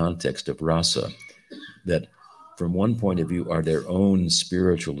in the context of rasa, that from one point of view are their own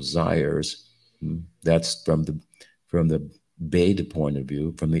spiritual desires. That's from the Beta point of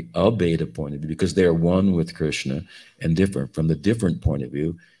view, from the Abeta point of view, because they're one with Krishna and different. From the different point of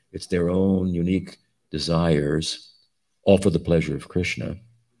view, it's their own unique desires, all for the pleasure of Krishna,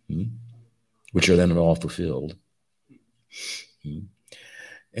 which are then all fulfilled.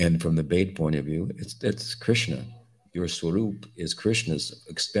 And from the Beta point of view, it's Krishna. Your Swarup is Krishna's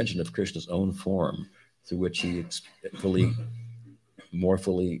extension of Krishna's own form, through which he more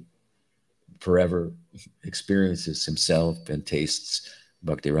fully, forever experiences himself and tastes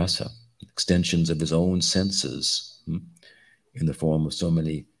bhakti rasa, extensions of his own senses in the form of so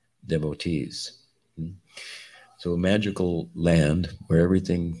many devotees. So a magical land where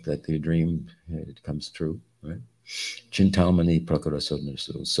everything that you dream, it comes true, right? Chintamani prakara.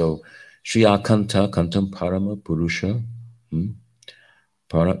 So Shri Akanta Kantam Parama Purusha.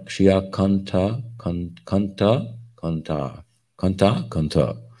 Shri Akanta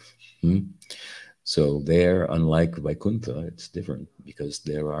Kanta. So there, unlike Vaikuntha, it's different because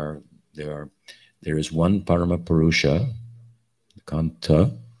there is one Parama Purusha,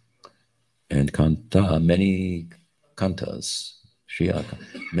 Kanta, and Kanta, many Kantas, Shriaka,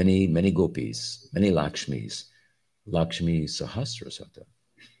 many gopis, many Lakshmis, Lakshmi Sahasrasata.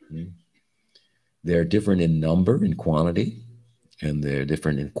 They're different in number, in quantity, and they're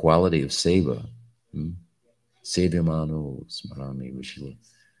different in quality of seva. Sevyamano Smarami, which will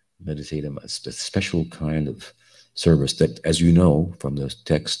meditate on a special kind of service that, as you know from the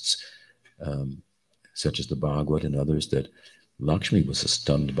texts, such as the Bhagavad and others, that Lakshmi was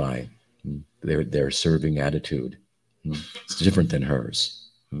stunned by their serving attitude. It's different than hers.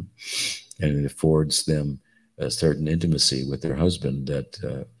 And it affords them a certain intimacy with their husband that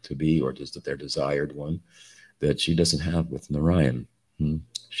to be, or just their desired one, that she doesn't have with Narayan.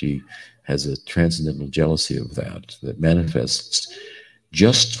 She has a transcendental jealousy of that manifests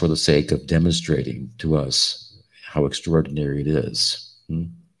just for the sake of demonstrating to us how extraordinary it is,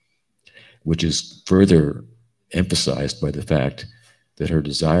 which is further emphasized by the fact that her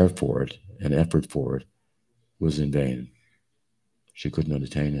desire for it and effort for it was in vain. She couldn't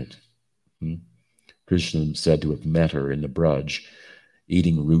attain it. Krishna said to have met her in the Braj,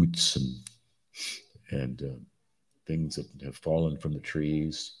 eating roots and things that have fallen from the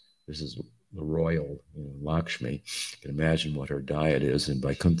trees. This is the royal Lakshmi. You can imagine what her diet is in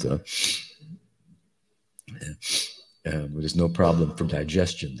Vaikuntha. There's no problem for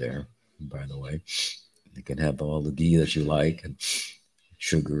digestion there, by the way. You can have all the ghee that you like and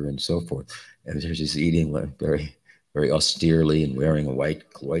sugar and so forth. And she's eating very, very austerely and wearing a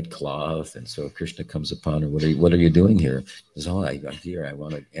white cloth. And so Krishna comes upon her. What are you doing here? She says, oh, I'm here. I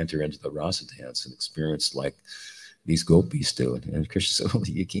want to enter into the rasa dance and experience like these gopis do it. And Krishna said, oh,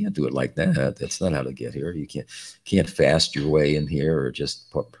 you can't do it like that. That's not how to get here. You can't fast your way in here or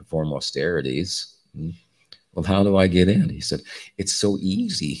just perform austerities. Well, how do I get in? He said, it's so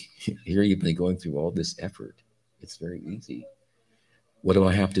easy. Here you've been going through all this effort. It's very easy. What do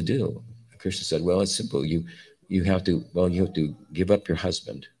I have to do? Krishna said, well, it's simple. You have to give up your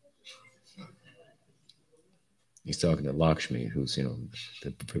husband. He's talking to Lakshmi, who's,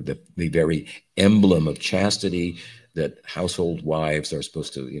 the very emblem of chastity that household wives are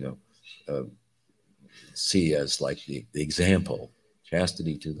supposed to, see as like the example.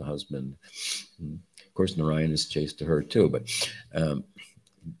 Chastity to the husband. Of course, Narayan is chaste to her too, but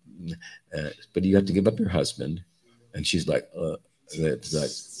you have to give up your husband. And she's like,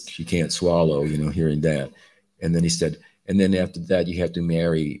 she can't swallow, hearing that. And then he said, and then after that, you have to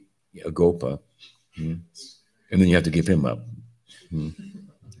marry a gopa. And then you have to give him up.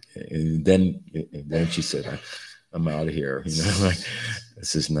 And then she said, I'm out of here. Like,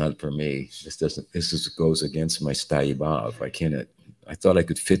 this is not for me. This goes against my sthayi bhav. I thought I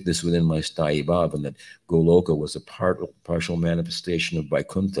could fit this within my sthayi bhav, and that Goloka was a partial manifestation of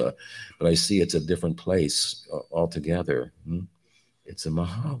Vaikuntha, but I see it's a different place altogether. It's a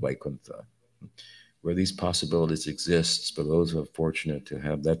Maha Vaikuntha, where these possibilities exist for those who are fortunate to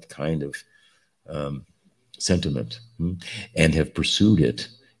have that kind of sentiment and have pursued it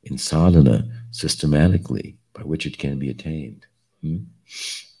in sadhana systematically, by which it can be attained.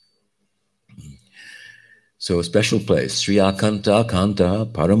 So a special place, Sri Akanta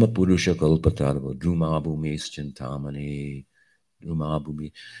Kanta Parama Purusha Kalpatarva Druma Bhumis Chintamani. Druma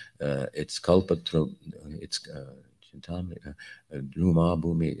Bhumi. It's Kalpatra. It's Chintamani. Druma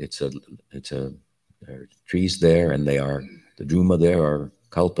Bhumi. It's a There are trees there, and they are, the druma there are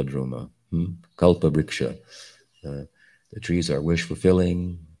kalpa druma, kalpa vriksha. The trees are wish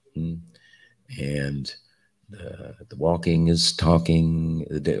fulfilling, and the walking is talking,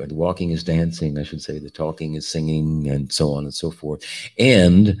 the walking is dancing, I should say, the talking is singing, and so on and so forth.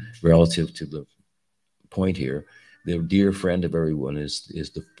 And relative to the point here, the dear friend of everyone is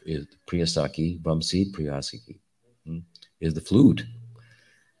the Priyasaki, Vamsi Priyasaki, is the flute.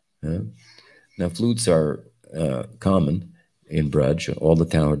 Now, flutes are common in Braj. All the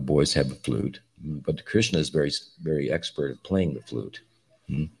cowherd boys have a flute, but Krishna is very, very expert at playing the flute.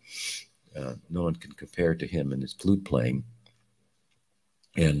 No one can compare to him in his flute playing.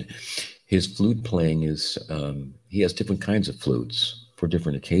 And his flute playing is, he has different kinds of flutes for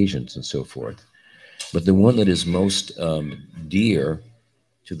different occasions and so forth. But the one that is most dear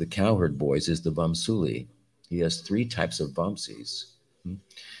to the cowherd boys is the Vamsuli. He has 3 types of Vamsis,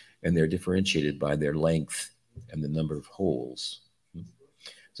 and they're differentiated by their length and the number of holes.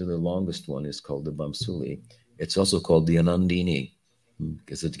 So the longest one is called the Vamsuli. It's also called the Anandini,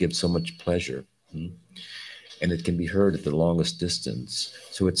 because it gives so much pleasure. And it can be heard at the longest distance.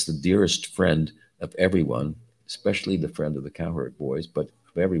 So it's the dearest friend of everyone, especially the friend of the cowherd boys, but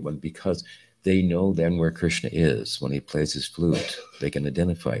of everyone, because they know then where Krishna is when he plays his flute. They can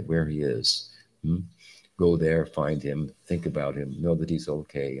identify where he is. Go there, find him, think about him, know that he's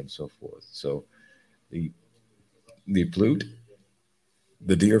okay, and so forth. So the flute,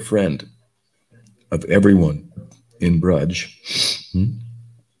 the dear friend of everyone in Braj,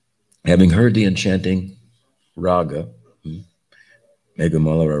 having heard the enchanting raga,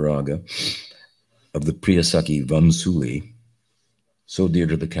 Megamalara raga, of the Priyasaki Vamsuli, so dear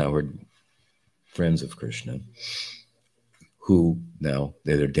to the cowherd friends of Krishna, who now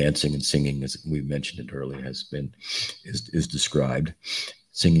they're dancing and singing, as we mentioned it earlier, is described,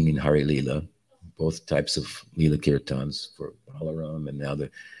 singing in Hari Lila, both types of Lila Kirtans for Balaram, and now the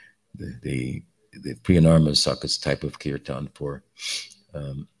Priyanarma Sakas type of Kirtan for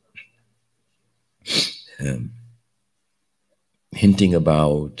hinting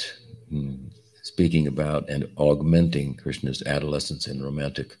about, speaking about, and augmenting Krishna's adolescence and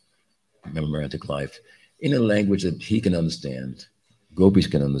romantic life in a language that he can understand, gopis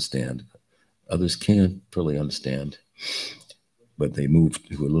can understand, others can't fully understand, but they move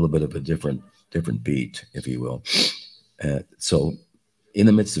to a little bit of a different beat, if you will. So in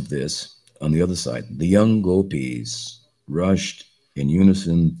the midst of this, on the other side, the young gopis rushed in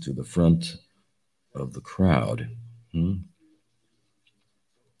unison to the front of the crowd,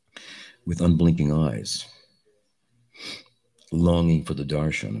 with unblinking eyes, longing for the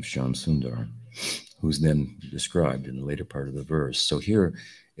darshan of Shyam Sundar, who's then described in the later part of the verse. So here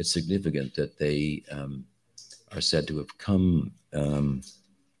it's significant that they are said to have come in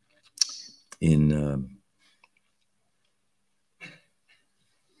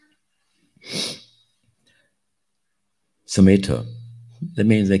Sameta. That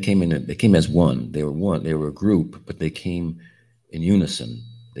means they came as one. They were a group, but they came in unison.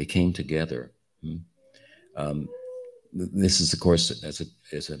 They came together. This is, of course, as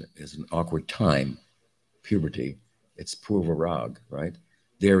an awkward time, puberty. It's purvarag, right?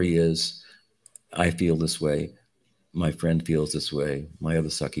 There he is. I feel this way. My friend feels this way. My other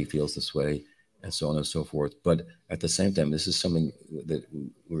Saki feels this way, and so on and so forth. But at the same time, this is something that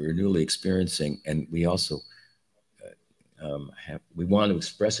we're newly experiencing, and we also we want to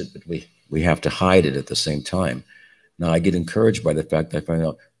express it, but we have to hide it at the same time. Now, I get encouraged by the fact that I find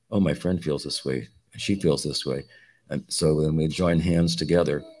out, oh, my friend feels this way, and she feels this way. And so then we join hands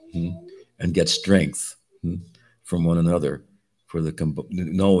together and get strength from one another for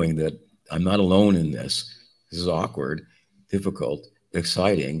knowing that I'm not alone in this. This is awkward, difficult,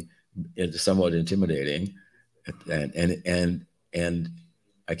 exciting, it's somewhat intimidating, and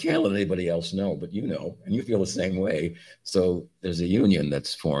I can't let anybody else know, but you know, and you feel the same way. So there's a union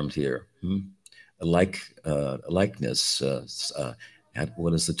that's formed here, a likeness.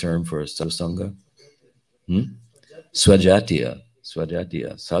 What is the term for sadhusanga? Swajatiya.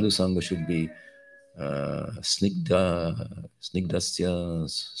 Sadhusanga should be snigdasya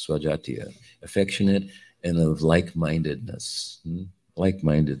swajatiya, affectionate and of like-mindedness.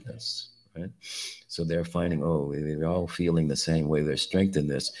 Like-mindedness, right? So they're finding, oh, they're all feeling the same way. There's strength in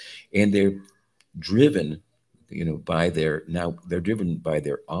this, and they're driven, they're driven by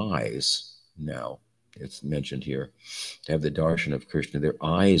their eyes. Now it's mentioned here to have the darshan of Krishna. Their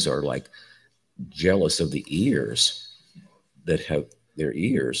eyes are like jealous of the ears that have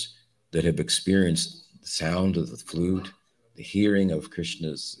experienced the sound of the flute, the hearing of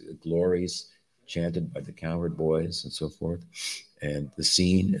Krishna's glories chanted by the cowherd boys and so forth. And the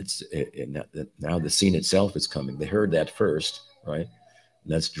scene, now the scene itself is coming. They heard that first, right?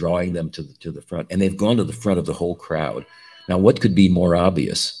 And that's drawing them to the front. And they've gone to the front of the whole crowd. Now, what could be more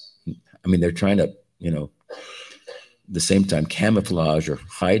obvious? I mean, they're trying to, the same time camouflage or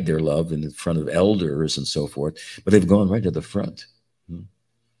hide their love in front of elders and so forth, but they've gone right to the front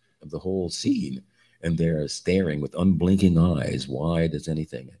of the whole scene, and they're staring with unblinking eyes, wide as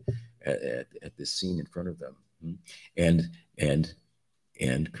anything, at this scene in front of them.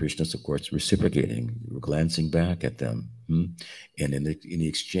 And Krishna's, of course, reciprocating, glancing back at them, and in the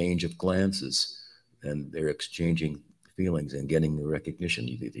exchange of glances, and they're exchanging feelings and getting the recognition.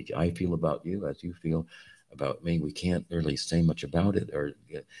 I feel about you as you feel about me. We can't really say much about it,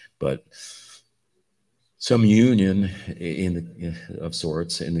 but some union of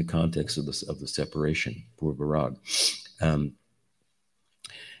sorts in the context of the separation, Purvarag.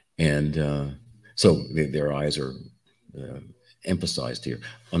 So their eyes are emphasized here,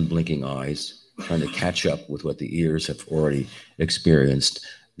 unblinking eyes, trying to catch up with what the ears have already experienced.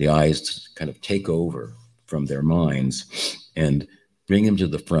 The eyes kind of take over from their minds and bring them to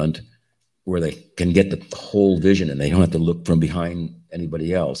the front, where they can get the whole vision and they don't have to look from behind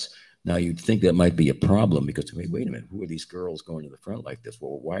anybody else. Now, you'd think that might be a problem because, wait a minute, who are these girls going to the front like this?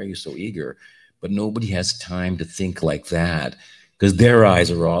 Well, why are you so eager? But nobody has time to think like that, because their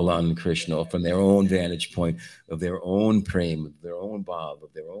eyes are all on Krishna from their own vantage point, of their own prem, of their own bhav,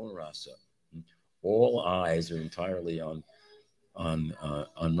 of their own rasa. All eyes are entirely on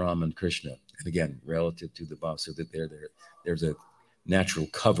Ram and Krishna. And again, relative to the bhav, so that there's a natural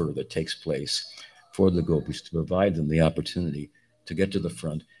cover that takes place for the gopis to provide them the opportunity to get to the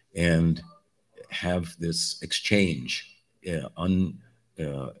front and have this exchange, kind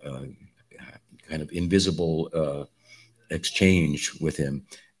of invisible exchange with him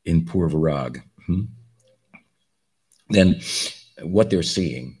in Purvarag. Then what they're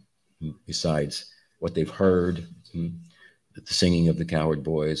seeing, besides what they've heard, the singing of the cowherd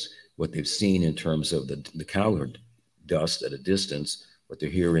boys, what they've seen in terms of the cowherd dust at a distance, what they're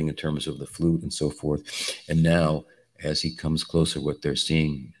hearing in terms of the flute and so forth. And now, as he comes closer, what they're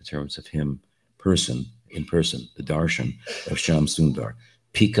seeing in terms of him in person, the darshan of Shyam Sundar.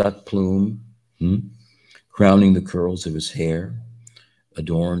 Peacock plume, crowning the curls of his hair,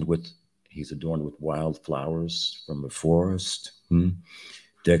 he's adorned with wild flowers from the forest,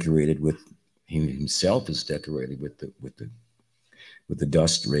 decorated with, he himself is decorated with the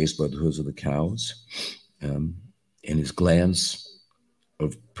dust raised by the hooves of the cows. And his glance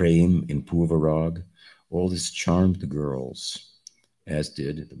of prem in Purvarag, all this charmed the girls, as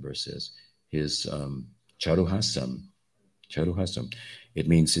did, the verse says, his charuhasam. It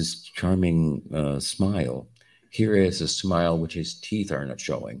means his charming smile. Here is a smile which his teeth are not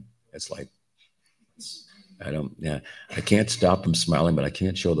showing. It's like, I can't stop from smiling, but I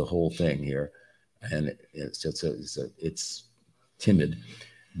can't show the whole thing here. And it's timid,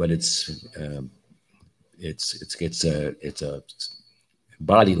 but it's a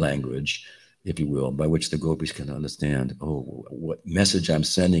body language, if you will, by which the gopis can understand, oh, what message I'm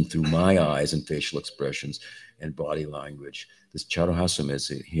sending through my eyes and facial expressions and body language. This charuhasam is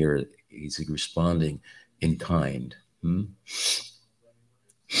here, he's responding in kind.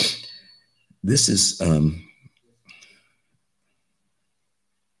 This is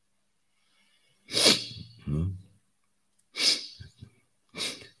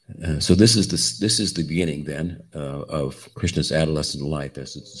so this is the beginning then of Krishna's adolescent life,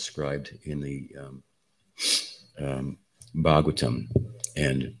 as it's described in the Bhagavatam.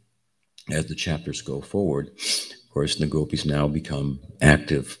 And as the chapters go forward, of course, the gopis now become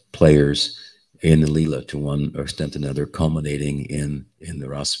active players in the Leela to one extent or another, culminating in the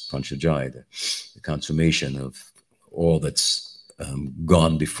Ras Panchajaya, the consummation of all that's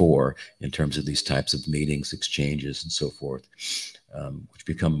gone before in terms of these types of meetings, exchanges, and so forth, which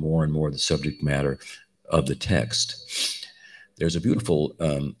become more and more the subject matter of the text. There's a beautiful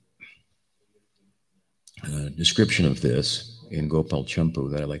description of this in Gopal Champu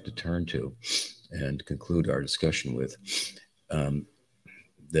that I'd like to turn to and conclude our discussion with,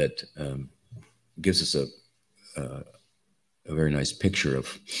 that gives us a very nice picture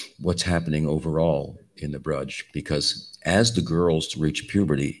of what's happening overall in the Braj, because as the girls reach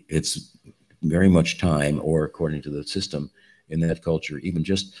puberty, it's very much time, or according to the system in that culture, even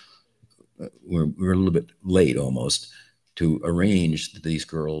just we're a little bit late almost to arrange these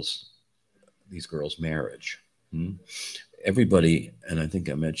girls' marriage. Everybody, and I think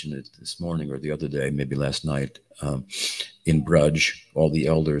I mentioned it this morning or the other day, maybe last night, in Braj, all the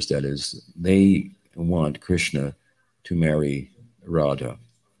elders, that is, they want Krishna to marry Radha.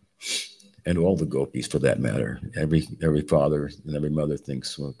 and all the gopis for that matter. Every father and every mother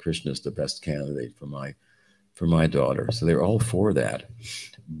thinks, well, Krishna is the best candidate for my daughter. So they're all for that.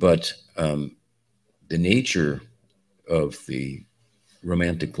 But the nature of the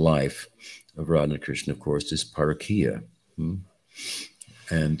romantic life of Radha and Krishna, of course, is parakiya.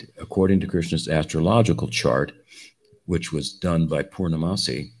 And according to Krishna's astrological chart, which was done by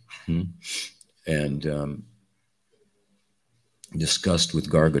Purnamasi and discussed with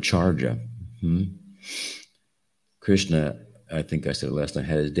Gargacharya, Krishna, I think I said last night,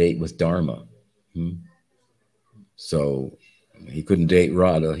 had a date with Dharma. So he couldn't date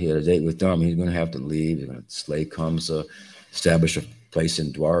Radha. He had a date with Dharma. He's going to have to leave. He's going to slay Kamsa, establish a place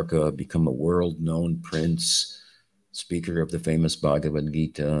in Dwarka, become a world-known prince, speaker of the famous Bhagavad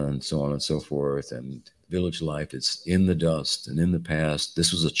Gita, and so on and so forth. And village life is in the dust and in the past.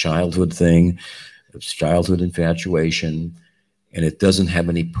 This was a childhood thing, a childhood infatuation, and it doesn't have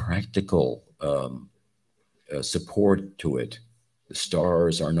any practical support to it. The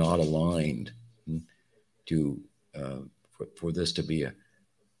stars are not aligned to for this to be a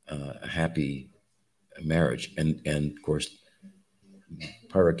happy marriage. And of course,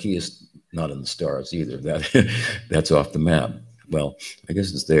 Parakiya is not in the stars either. That's off the map. Well, I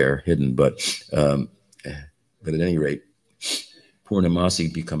guess it's there, hidden, but at any rate,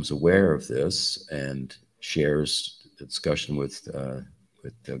 Purnamasi becomes aware of this and shares the discussion with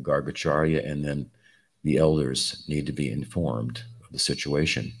Gargacharya, and then the elders need to be informed of the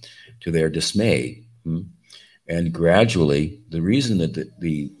situation, to their dismay. And gradually, the reason that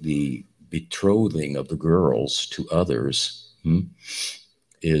the betrothing of the girls to others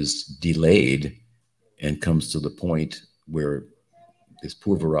is delayed and comes to the point where this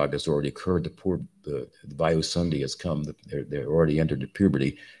Purvaraga has already occurred, the Vayusandhi has come, they're already entered the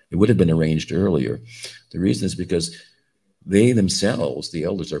puberty. It would have been arranged earlier. The reason is because they themselves, the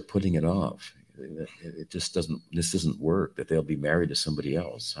elders, are putting it off. It just this doesn't work, that they'll be married to somebody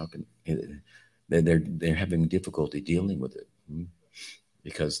else. How can they're having difficulty dealing with it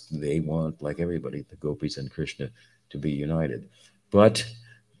because they want, like everybody, the gopis and Krishna, to be united. But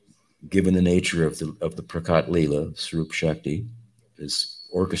given the nature of the Prakat Lila, Swarup Shakti is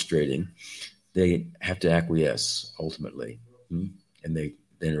orchestrating, they have to acquiesce ultimately, and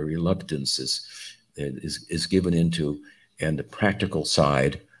their reluctance is given into, and the practical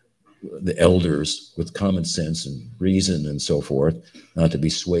side, the elders with common sense and reason and so forth, not to be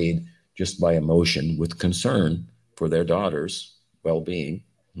swayed just by emotion, with concern for their daughter's well-being.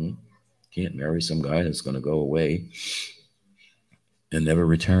 Can't marry some guy that's going to go away and never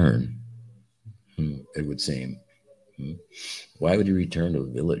return, it would seem. Why would he return to a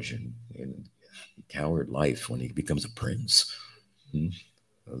village in coward life when he becomes a prince? The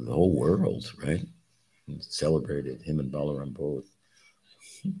whole world, right? Celebrated him and Balaram both.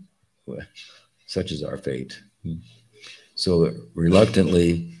 Well, such is our fate. So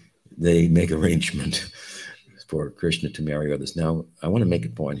reluctantly, they make arrangement for Krishna to marry others. Now, I want to make a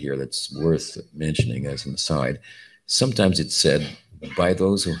point here that's worth mentioning as an aside. Sometimes it's said by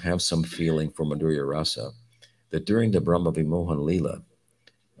those who have some feeling for Madhurya Rasa that during the Brahma Vimohan Lila,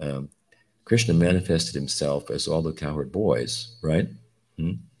 Krishna manifested himself as all the cowherd boys, right?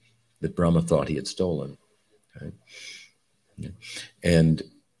 That Brahma thought he had stolen. Right? And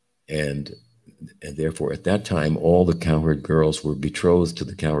therefore, at that time, all the cowherd girls were betrothed to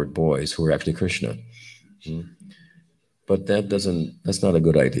the cowherd boys who were actually Krishna. But that's not a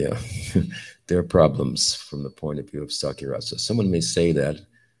good idea. There are problems from the point of view of Sakyarasa. Someone may say that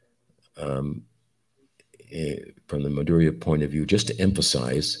from the Madhurya point of view, just to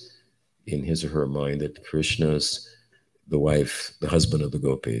emphasize in his or her mind that Krishna's the wife, the husband of the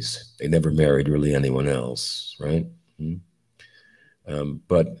gopis. They never married really anyone else, right?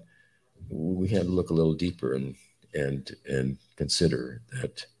 But we had to look a little deeper and consider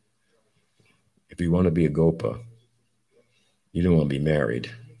that if you want to be a gopa, you don't want to be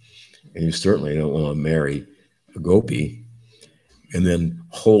married. And you certainly don't want to marry a gopi and then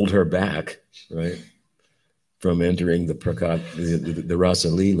hold her back, right, from entering the prakat, the Rasa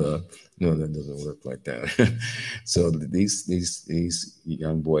Lila. No, that doesn't work like that. So these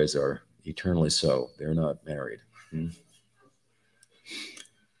young boys are eternally so. They're not married.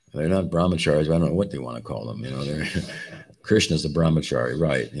 They're not brahmacharis. I don't know what they want to call them. They're Krishna's a brahmachari,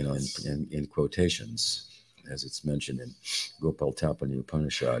 right? In quotations, as it's mentioned in Gopal Tapani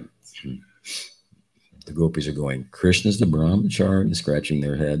Upanishad. The gopis are going, Krishna's the brahmachari, scratching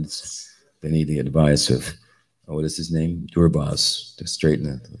their heads. They need the advice of, what is his name? Durvas, to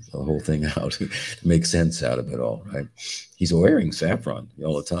straighten the whole thing out, to make sense out of it all, right? He's wearing saffron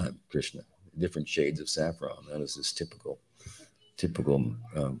all the time, Krishna, different shades of saffron. That is his typical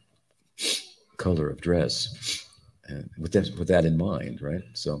color of dress, and with that in mind, right?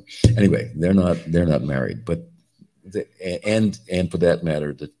 So anyway, they're not married, but and for that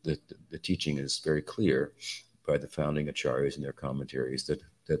matter, the teaching is very clear by the founding acharyas in their commentaries that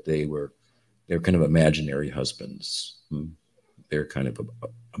they're kind of imaginary husbands. They're kind of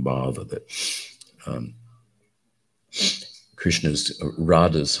above of it.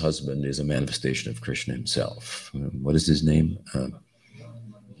 Radha's husband is a manifestation of Krishna himself. What is his name?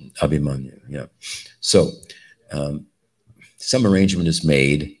 Abhimanyu. Yeah. So some arrangement is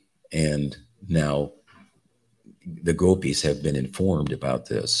made, and now the gopis have been informed about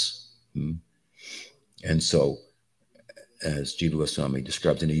this. And so, as Jiva Goswami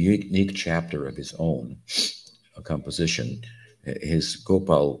describes in a unique chapter of his own composition, his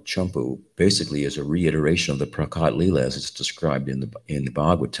Gopal Champu basically is a reiteration of the Prakat-Lila as it's described in the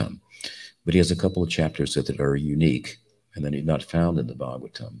Bhagavatam. But he has a couple of chapters that are unique and then not found in the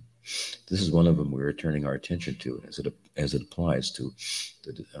Bhagavatam. This is one of them we're turning our attention to as it applies to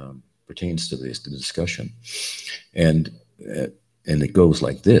pertains to the discussion. And it goes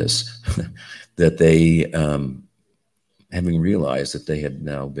like this, that they, having realized that they had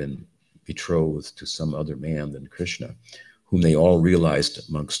now been betrothed to some other man than Krishna, whom they all realized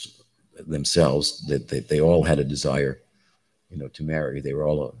amongst themselves that they all had a desire, to marry. They were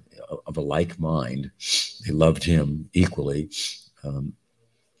all of a like mind. They loved him equally, and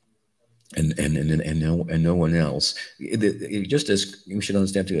no one else. Just as we should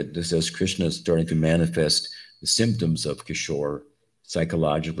understand too, just as Krishna is starting to manifest the symptoms of Kishore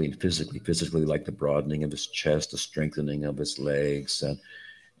psychologically and physically, like the broadening of his chest, the strengthening of his legs,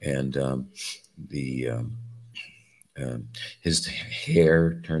 and his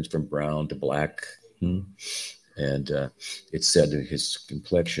hair turns from brown to black, and it's said that his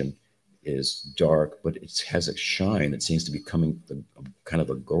complexion is dark, but it has a shine. It seems to be coming kind of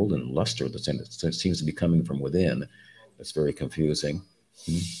a golden luster. It seems to be coming from within. It's very confusing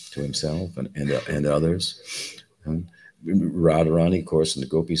to himself and others. Radharani, of course, and the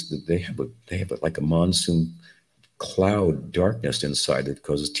gopis, they have like a monsoon cloud darkness inside that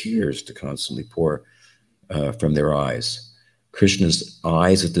causes tears to constantly pour from their eyes. Krishna's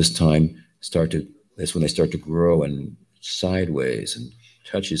eyes at this time that's when they start to grow and sideways and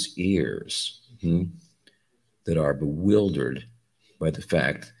touch his ears, that are bewildered by the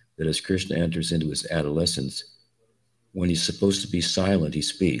fact that as Krishna enters into his adolescence, when he's supposed to be silent, he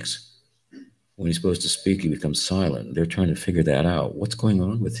speaks. When he's supposed to speak, he becomes silent. They're trying to figure that out. What's going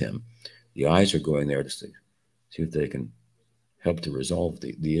on with him? The eyes are going there to see if they can help to resolve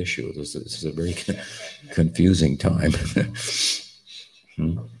the issue. This is a very confusing time.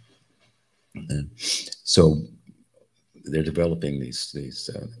 So they're developing these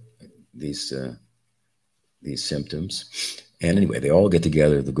symptoms, and anyway, they all get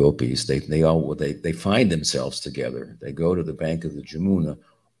together. The gopis, they find themselves together. They go to the bank of the Jamuna,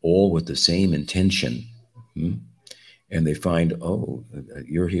 all with the same intention, and they find, oh,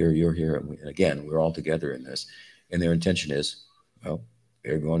 you're here, and again, we're all together in this. And their intention is, well,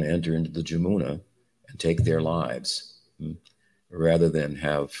 they're going to enter into the Jamuna and take their lives, rather than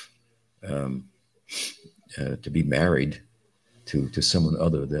have to be married to someone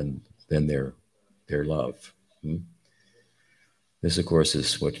other than their love. This, of course,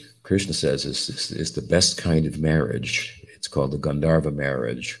 is what Krishna says is the best kind of marriage. It's called the Gandharva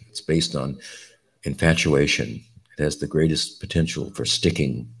marriage. It's based on infatuation. It has the greatest potential for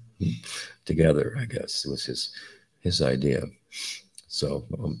sticking together, I guess, was his idea. So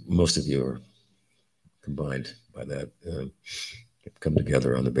most of you are combined by that, come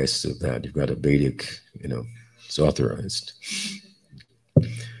together on the basis of that. You've got a Vedic, it's authorized.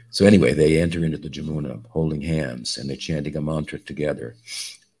 So anyway, they enter into the Jamuna holding hands, and they're chanting a mantra together.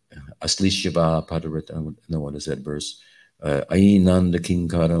 Asli Shiva Padarit, no one has that verse. Ainanda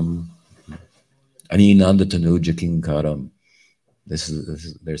Kinkaram, Aninanda Tanuja Kinkaram. This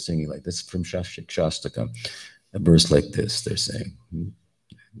is they're singing like this from Shastakam. A verse like this, they're saying.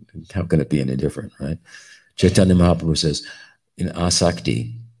 How can it be any different, right? Chaitanya Mahaprabhu says, in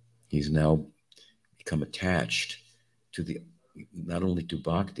Asakti, he's now become attached to not only to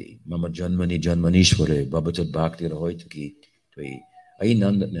bhakti, Mama Janmani Janmanishware, Babatad Bhakti Rahoitaki, and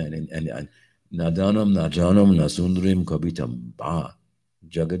Nadanam Najanam Nasundrim Kabitam Ba,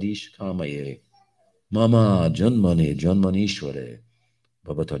 Jagadish Kamaye, Mama Janmani Janmanishware,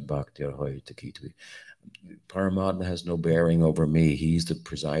 Babatad Bhakti Rahoitaki. Paramatma has no bearing over me. He's that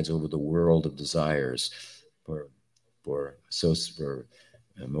presides over the world of desires for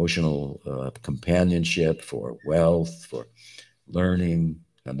emotional companionship, for wealth, for learning.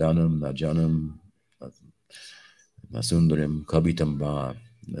 Nadanam, Najanam, Nasundarim, Kabitam Ba.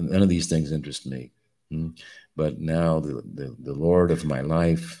 None of these things interest me. But now the Lord of my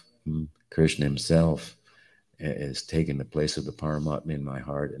life, Krishna himself, has taken the place of the Paramatma in my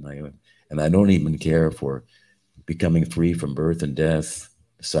heart, and I don't even care for becoming free from birth and death,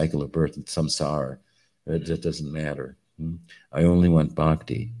 the cycle of birth and samsara. That doesn't matter. I only want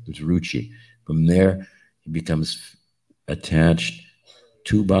bhakti. There's ruchi. From there, he becomes attached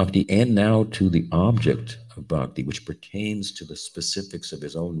to bhakti and now to the object of bhakti, which pertains to the specifics of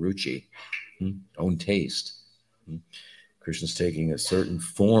his own ruchi, own taste. Krishna's taking a certain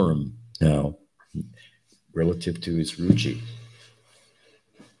form now relative to his ruchi.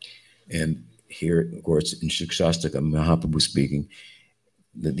 And here, of course, in Shikshastaka, Mahaprabhu speaking,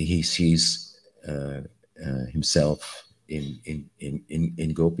 that he sees himself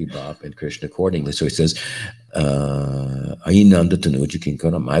in Gopi Bap and Krishna accordingly. So he says, Ainanda Tanuja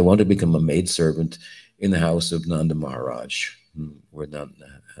Kinkaram, I want to become a maidservant in the house of Nanda Maharaj, where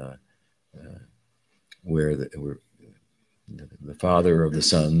the father of the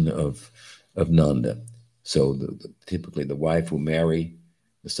son of Nanda. So typically the wife will marry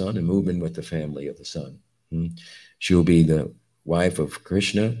the son and move in with the family of the son. She will be the wife of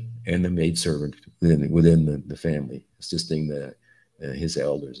Krishna and the maidservant within the family, assisting his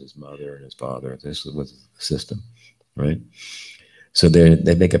elders, his mother and his father. This was the system, right? So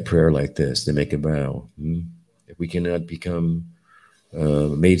they make a prayer like this. They make a vow. If we cannot become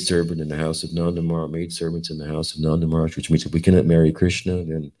maidservant in the house of Nanda Maharaj, maidservants in the house of Nanda Maharaj, which means if we cannot marry Krishna,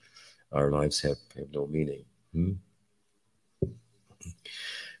 then our lives have no meaning.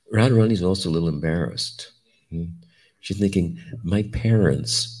 Radharani is also a little embarrassed. She's thinking, my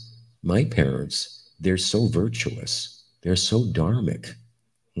parents, they're so virtuous. They're so dharmic.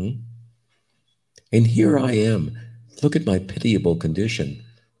 And here I am. Look at my pitiable condition.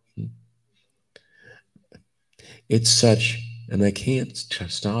 It's such, and I can't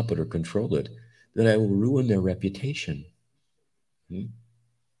stop it or control it, that I will ruin their reputation.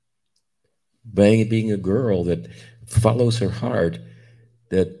 By being a girl that follows her heart,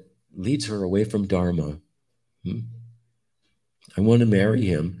 that leads her away from Dharma. I want to marry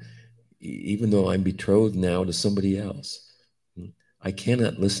him, even though I'm betrothed now to somebody else. I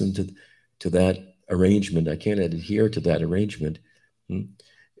cannot listen to that arrangement. I cannot adhere to that arrangement.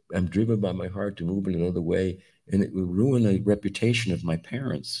 I'm driven by my heart to move in another way, and it will ruin the reputation of my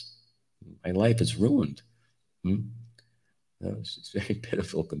parents. My life is ruined. It's a very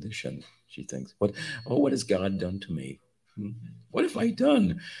pitiful condition, she thinks. What has God done to me? What have I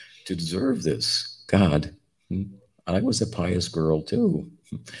done to deserve this? God, I was a pious girl too.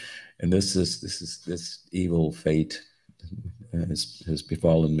 And this evil fate has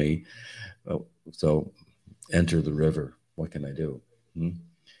befallen me. So enter the river. What can I do?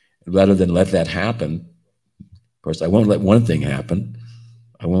 Rather than let that happen, of course, I won't let one thing happen.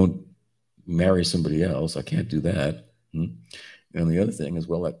 I won't marry somebody else. I can't do that. And the other thing is,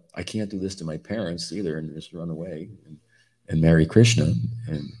 well, I can't do this to my parents either and just run away and marry Krishna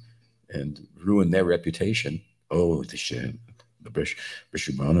and ruin their reputation. Oh, the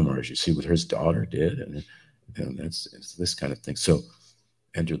Vishwamana Maharaj, you see what his daughter did, and it's this kind of thing. So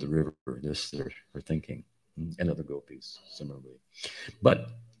enter the river, this is her thinking, and other gopis similarly. But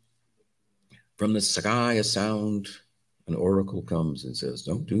from the sky a sound, an oracle comes and says,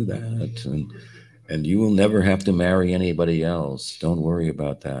 don't do that, and you will never have to marry anybody else. Don't worry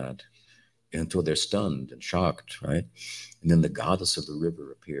about that. Until they're stunned and shocked, right? And then the goddess of the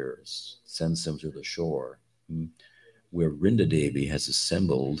river appears, sends them to the shore, where Rinda Devi has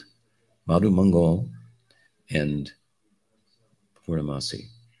assembled Madhu Mangal and Purnamasi.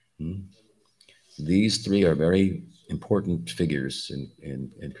 These three are very important figures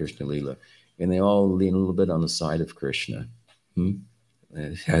in Krishna Lila, and they all lean a little bit on the side of Krishna.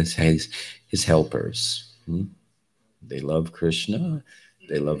 Has his helpers. They love Krishna,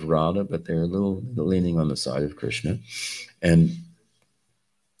 they love Radha, but they're a little leaning on the side of Krishna. And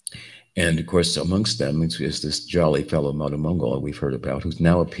of course, amongst them is this jolly fellow Madhu Mangal we've heard about, who's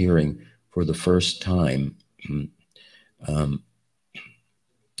now appearing for the first time.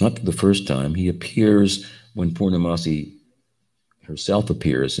 Not the first time, he appears when Purnamasi herself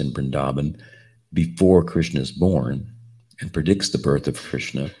appears in Vrindavan before Krishna is born and predicts the birth of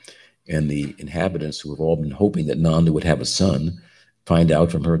Krishna. And the inhabitants, who have all been hoping that Nanda would have a son, find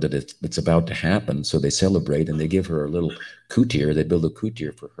out from her that it's about to happen. So they celebrate and they give her a little kutir. They build a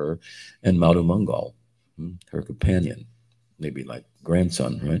kutir for her and Madhu Mangal, her companion, maybe like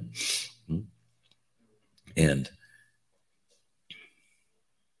grandson, right?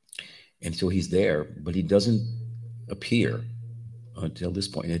 And so he's there, but he doesn't appear until this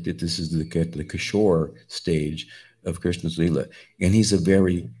point. This is the Kishore stage of Krishna's Leela. And he's a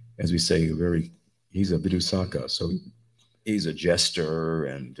very, as we say, he's a Vidusaka. So he's a jester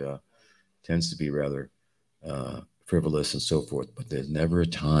and tends to be rather frivolous and so forth. But there's never a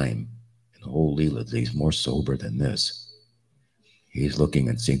time in the whole Leela that he's more sober than this. He's looking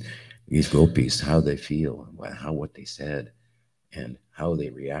and seeing these gopis, how they feel, what they said, and how they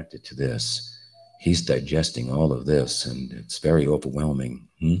reacted to this. He's digesting all of this, and it's very overwhelming.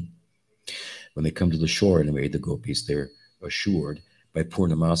 When they come to the shore, anyway, the gopis, they're assured by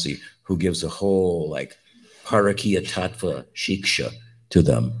Purnamasi, who gives a whole like Parakiya Tattva Shiksha to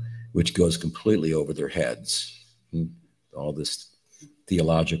them, which goes completely over their heads. All this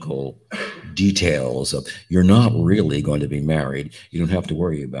theological details of you're not really going to be married. You don't have to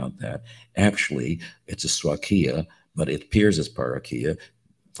worry about that. Actually, it's a Swakiya, but it appears as Parakiya.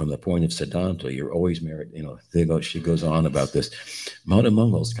 From the point of Siddhanta, you're always married. You know, she goes on about this. Mata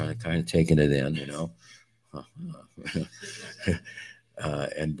Mangal's kind of taking it in, you know.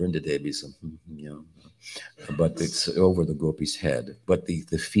 And Brinda Devi's, you know, but it's over the gopi's head. But the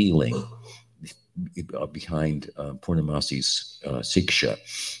feeling behind Purnamasi's Siksha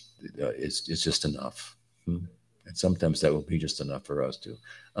is just enough. And sometimes that will be just enough for us to,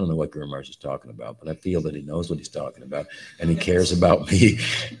 I don't know what Guru Maharaj is talking about, but I feel that he knows what he's talking about and he cares about me.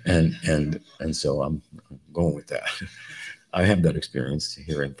 And so I'm going with that. I have that experience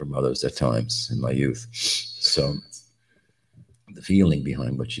hearing from others at times in my youth. So the feeling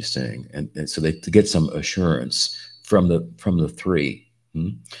behind what she's saying. And so to get some assurance from the three,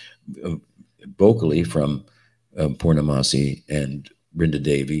 vocally from Purnamasi and Brinda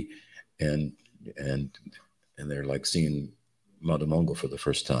Devi, and they're like seeing Mata Mangal for the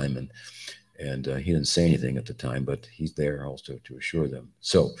first time, and he didn't say anything at the time, but he's there also to assure them.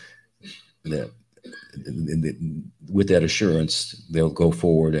 So with that assurance, they'll go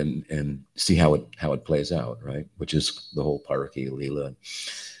forward and see how it plays out, right? Which is the whole Parakiya Leela.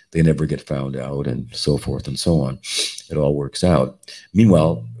 They never get found out, and so forth and so on. It all works out.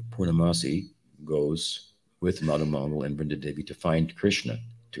 Meanwhile, Purnamasi goes with Mata Mangal and Brinda Devi to find Krishna,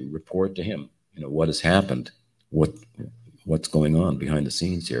 to report to him, you know, what has happened, what's going on behind the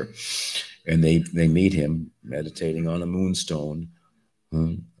scenes here. And they meet him meditating on a moonstone,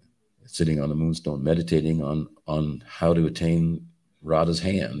 sitting on a moonstone, meditating on how to attain Radha's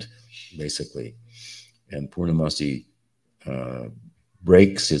hand, basically. And Purnamasi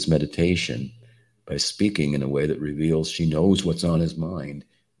breaks his meditation by speaking in a way that reveals she knows what's on his mind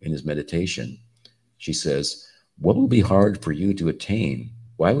in his meditation. She says, what will be hard for you to attain?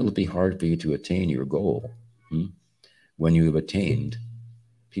 Why will it be hard for you to attain your goal when you have attained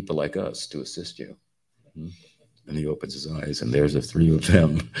people like us to assist you? And he opens his eyes, and there's the three of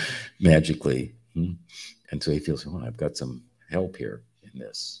them magically. And so he feels, oh, I've got some help here in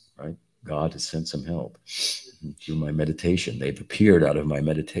this, right? God has sent some help through my meditation. They've appeared out of my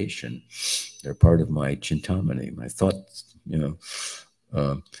meditation. They're part of my chintamani, my thought, you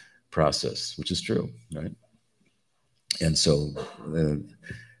know, process, which is true, right? And so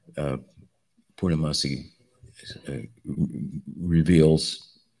Purnamasi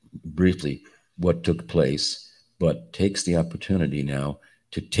reveals briefly what took place, but takes the opportunity now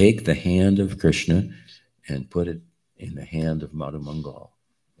to take the hand of Krishna and put it in the hand of Mata Mangal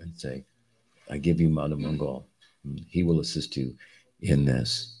and say, I give you Mata Mangal. He will assist you in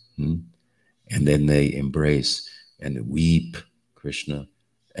this. And then they embrace and weep, Krishna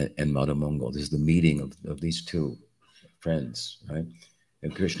and Mata Mangal. This is the meeting of these two friends, right?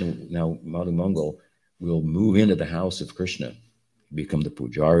 And Krishna, now Mata Mangal will move into the house of Krishna, become the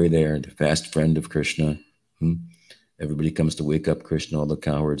pujari there, the fast friend of Krishna. Everybody comes to wake up Krishna, all the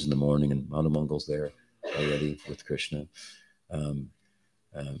cowards in the morning, and Mata Mangal's there already with Krishna.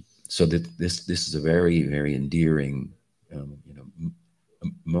 So that this is a very, very endearing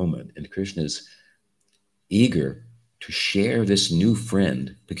moment, and Krishna is eager to share this new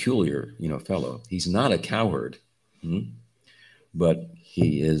friend, peculiar, fellow. He's not a coward, but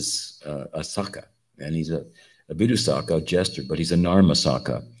he is a Saka, and he's a Vidusaka, a jester, but he's a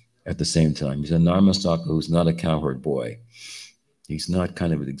Narmasaka at the same time. He's a Narmasaka who's not a cowherd boy. He's not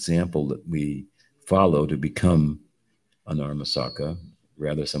kind of an example that we follow to become a Narmasaka,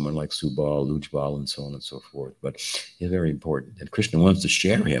 rather someone like Subal, Ujbal, and so on and so forth. But he's very important. And Krishna wants to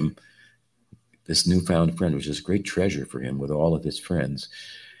share him, this newfound friend, which is a great treasure for him, with all of his friends.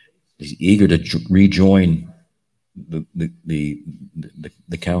 He's eager to rejoin the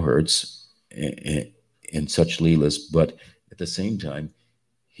cowherds in such leelas, but at the same time,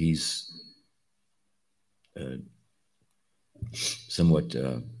 he's somewhat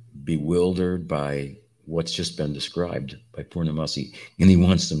bewildered by what's just been described by Purnamasi, and he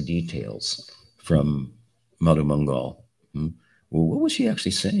wants some details from Madhumangal. Well, what was she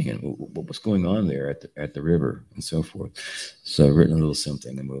actually saying? And what was going on there at the river and so forth? So I've written a little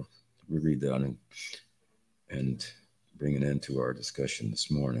something, and we'll read that and bring an end to our discussion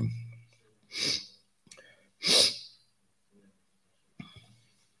this morning.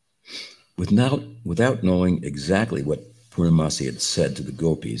 Without knowing exactly what Purnamasi had said to the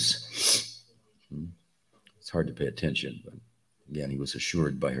gopis, it's hard to pay attention, but again, he was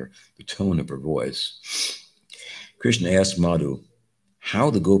assured by the tone of her voice. Krishna asked Madhu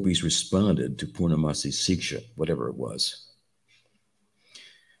how the gopis responded to Purnamasi's siksha, whatever it was.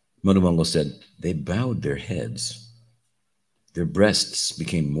 Madhumangal said, they bowed their heads. Their breasts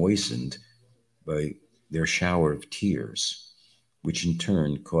became moistened by their shower of tears, which in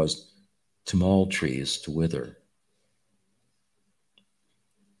turn caused tamal trees to wither.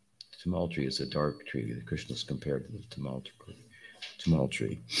 Tamal tree is a dark tree that Krishna is compared to the tamal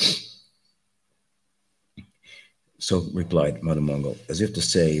tree. So replied Madhumangal, as if to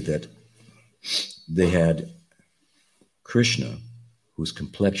say that they had Krishna, whose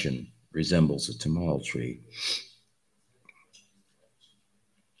complexion resembles a tamal tree,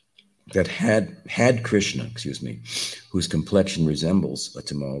 that had Krishna, whose complexion resembles a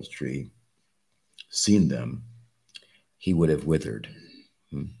tamal tree, seen them, he would have withered.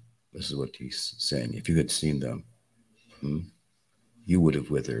 This is what he's saying. If you had seen them, you would have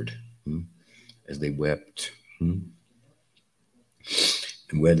withered as they wept and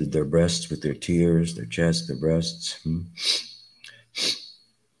wetted their breasts with their tears, their chests, their breasts.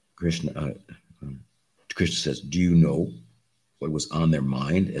 Krishna says, do you know what was on their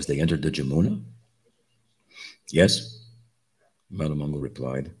mind as they entered the Jamuna? Yes, Madhumangal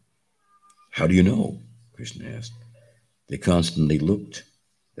replied. How do you know? Krishna asked. They constantly looked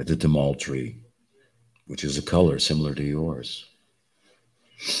at the tamal tree, which is a color similar to yours.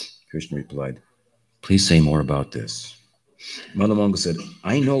 Krishna replied, please say more about this. Madhumangal said,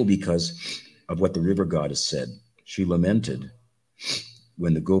 I know because of what the river goddess said. She lamented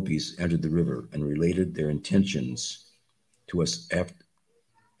when the gopis entered the river and related their intentions to us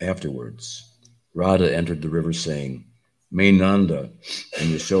afterwards. Radha entered the river saying, may Nanda and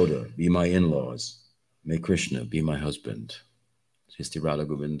Yashoda be my in-laws. May Krishna be my husband. Shristi Radha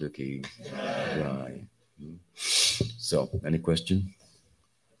Govinda ki jai. So, any question?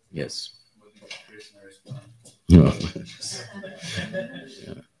 Yes. No.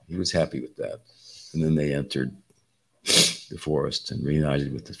 Yeah, he was happy with that. And then they entered the forest and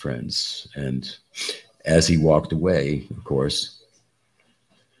reunited with the friends. And as he walked away, of course,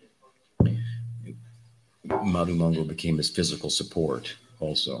 Madhumangal became his physical support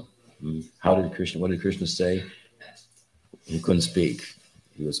also. What did Krishna say? He couldn't speak.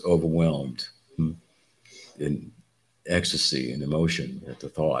 He was overwhelmed in ecstasy and emotion at the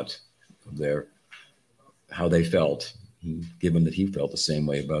thought of how they felt, given that he felt the same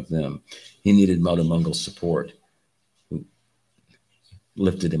way about them. He needed Madhumangal's support, who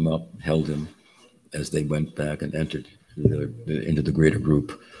lifted him up, held him as they went back and entered into the greater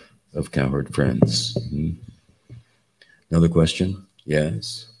group of cowherd friends. Another question?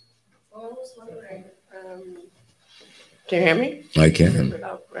 Yes? Well, I was wondering, can you hear me? I can.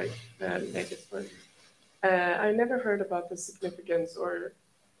 Right. I never heard about the significance or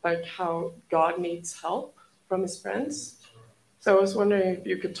like how God needs help from his friends. So I was wondering if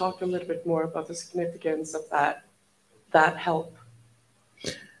you could talk a little bit more about the significance of that help.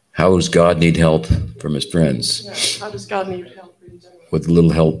 How does God need help from his friends? Yeah, how does God need help in general? With a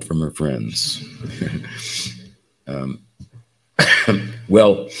little help from her friends.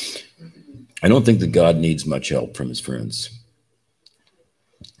 Well, I don't think that God needs much help from his friends.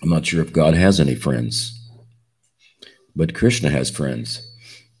 I'm not sure if God has any friends. But Krishna has friends,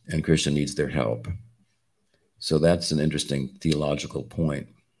 and Krishna needs their help. So that's an interesting theological point.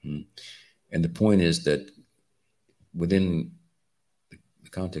 And the point is that within the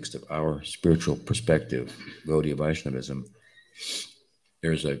context of our spiritual perspective, Gaudiya Vaishnavism,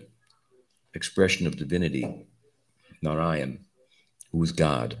 there's an expression of divinity, Narayan, who is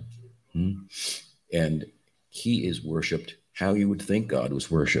God. And he is worshipped how you would think God was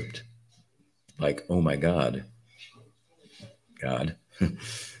worshipped. Like, oh my God.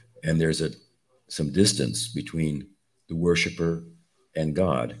 And there's some distance between the worshiper and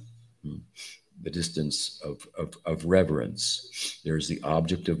God, the distance of reverence. There's the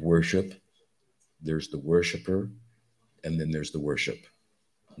object of worship, there's the worshiper, and then there's the worship.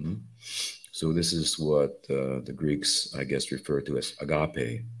 So this is what the Greeks, I guess, refer to as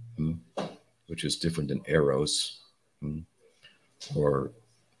agape, which is different than eros, or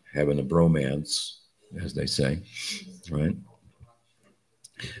having a bromance, as they say, right?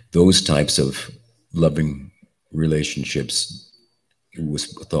 Those types of loving relationships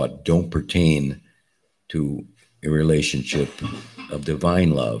was thought don't pertain to a relationship of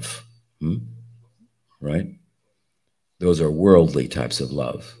divine love, right? Those are worldly types of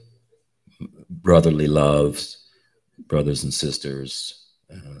love, brotherly loves, brothers and sisters,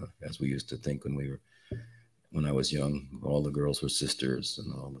 as we used to think when I was young, all the girls were sisters,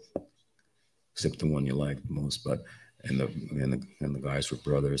 and except the one you liked most, and the guys were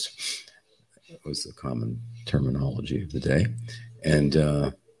brothers. It was the common terminology of the day,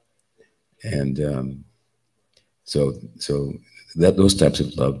 so those types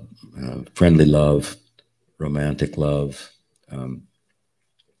of love, friendly love, romantic love,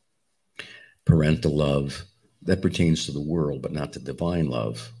 parental love, that pertains to the world, but not to divine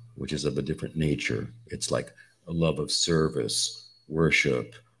love, which is of a different nature. It's like a love of service,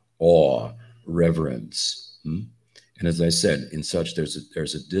 worship, awe, reverence. And as I said, in such,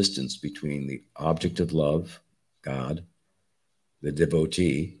 there's a distance between the object of love, God, the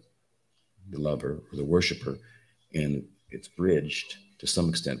devotee, the lover or the worshiper, and it's bridged to some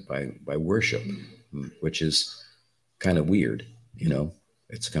extent by worship, which is kind of weird, you know.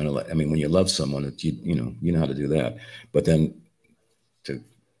 It's kind of like, I mean, when you love someone, you know how to do that, but then to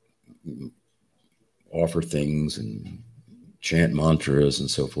offer things and chant mantras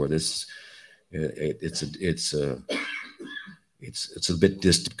and so forth, it's a bit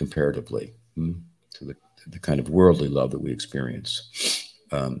distant comparatively to the kind of worldly love that we experience.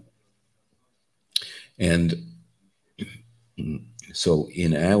 And so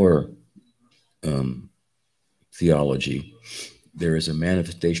in our theology, there is a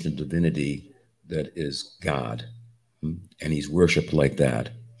manifestation of divinity that is God, and he's worshipped like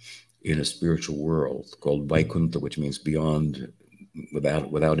that in a spiritual world called Vaikuntha, which means beyond,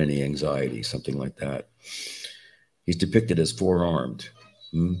 without any anxiety, something like that. He's depicted as four-armed,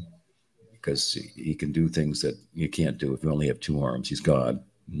 because he can do things that you can't do if you only have two arms. He's God.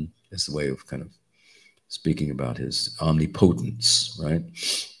 That's the way of kind of speaking about his omnipotence, right?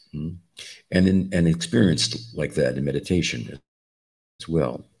 And experienced like that in meditation as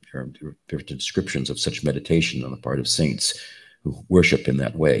well. There are descriptions of such meditation on the part of saints who worship in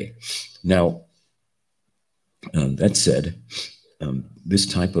that way. Now, that said, this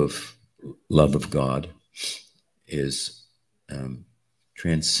type of love of God is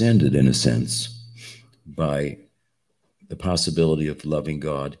transcended, in a sense, by the possibility of loving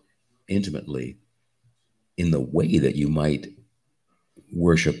God intimately in the way that you might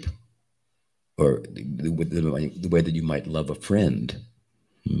worship, or the way that you might love a friend,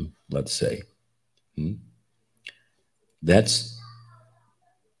 let's say. That's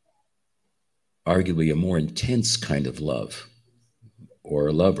arguably a more intense kind of love, or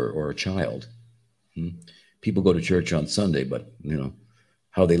a lover, or a child. People go to church on Sunday, but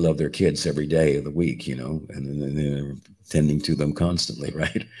how they love their kids every day of the week, and then they're tending to them constantly,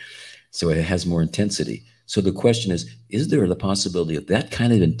 right? So it has more intensity. So the question is there the possibility of that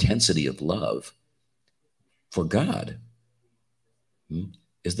kind of intensity of love for God?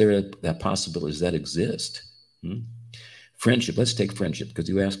 Is there that possibility? Does that exist? Friendship, let's take friendship, because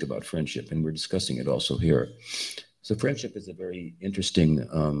you asked about friendship, and we're discussing it also here. So friendship is a very interesting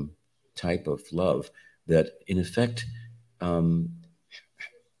type of love that, in effect, even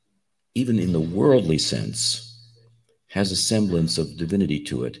in the worldly sense, has a semblance of divinity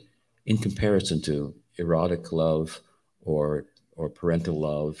to it in comparison to erotic love or parental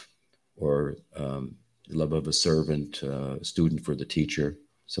love, or love of a servant, student for the teacher,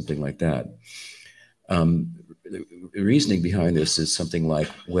 something like that. The reasoning behind this is something like,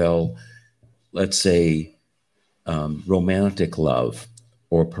 well, let's say romantic love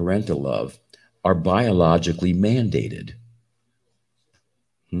or parental love are biologically mandated.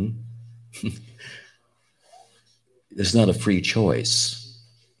 It's not a free choice.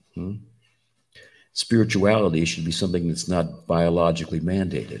 Spirituality should be something that's not biologically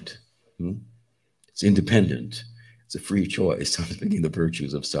mandated. It's independent. It's a free choice. I'm thinking the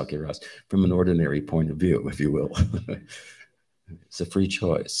virtues of Sakya from an ordinary point of view, if you will. It's a free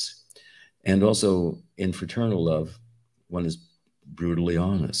choice. And also in fraternal love, one is brutally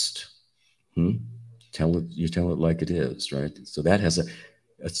honest. You tell it like it is, right? So that has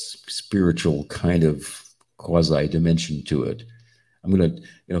a spiritual kind of quasi dimension to it. I'm going to,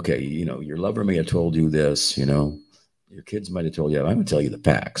 okay, your lover may have told you this, your kids might have told you, I'm going to tell you the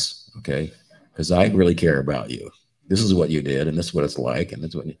facts, okay? Because I really care about you. This is what you did, and this is what it's like, and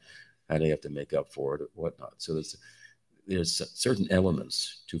that's how do you have to make up for it, or whatnot. So there's certain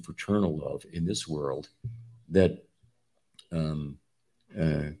elements to fraternal love in this world that,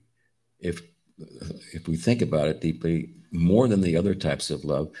 if we think about it deeply, more than the other types of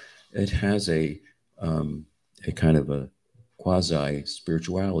love, it has a kind of a quasi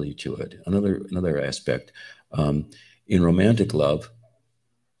spirituality to it. Another aspect. In romantic love,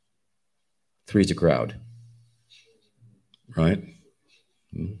 three's a crowd, right?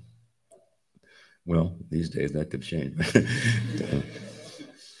 Well, these days that could change.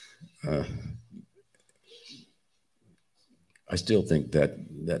 I still think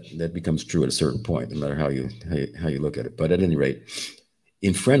that becomes true at a certain point, no matter how you look at it. But at any rate,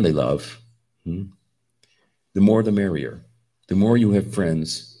 in friendly love, the more the merrier. The more you have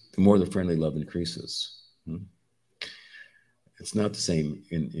friends, the more the friendly love increases. It's not the same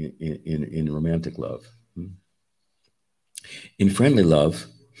in romantic love. In friendly love,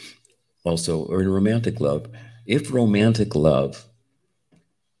 also, or in romantic love, if romantic love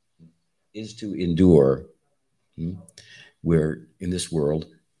is to endure, where in this world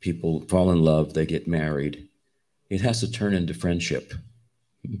people fall in love, they get married, it has to turn into friendship,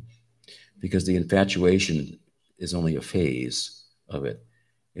 because the infatuation is only a phase of it.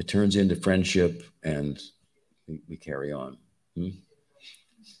 It turns into friendship, and we carry on.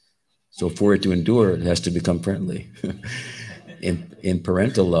 So for it to endure, it has to become friendly. In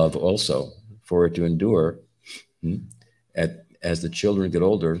parental love also, for it to endure, as the children get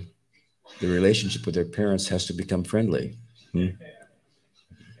older, the relationship with their parents has to become friendly.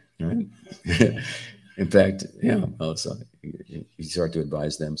 Right? In fact, yeah, also, you start to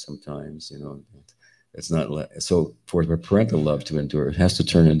advise them sometimes, it's not so for parental love to endure, it has to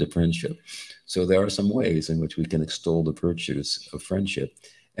turn into friendship. So there are some ways in which we can extol the virtues of friendship,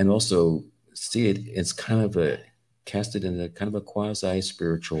 and also see it as kind of cast it in a kind of a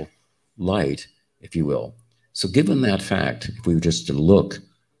quasi-spiritual light, if you will. So given that fact, if we were just to look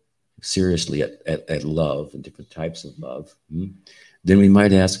seriously at love and different types of love, then we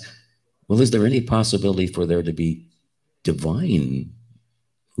might ask, well, is there any possibility for there to be divine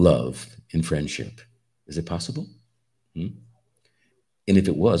love in friendship? Is it possible? And if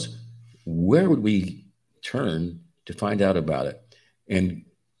it was, where would we turn to find out about it? And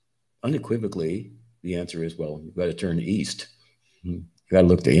unequivocally, the answer is, well, you've got to turn east. You've got to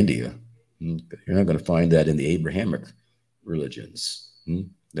look to India. You're not going to find that in the Abrahamic religions.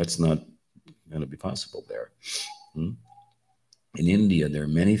 That's not going to be possible there. In India, there are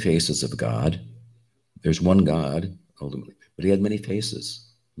many faces of God. There's one God, ultimately, but he had many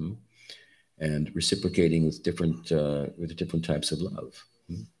faces, and reciprocating with different types of love.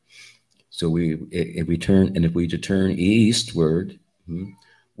 So if we turn eastward,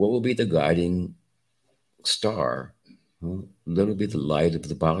 what will be the guiding star? That will be the light of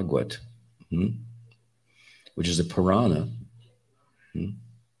the Bhagavad, which is a Purana,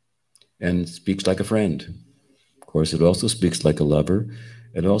 and speaks like a friend. Of course, it also speaks like a lover.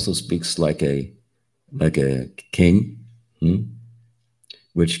 It also speaks like a king,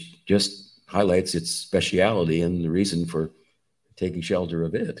 which just highlights its speciality and the reason for taking shelter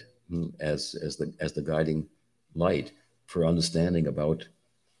of it as the guiding light for understanding about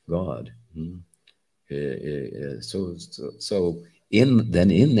God. So in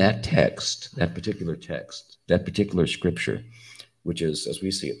that text, that particular scripture, which is, as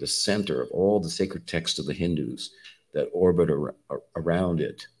we see it, the center of all the sacred texts of the Hindus that orbit around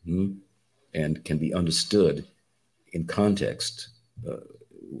it, and can be understood in context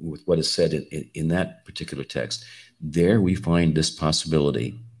with what is said in that particular text, there we find this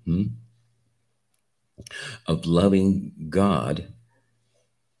possibility of loving God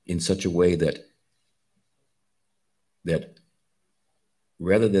in such a way that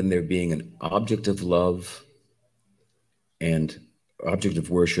rather than there being an object of love and object of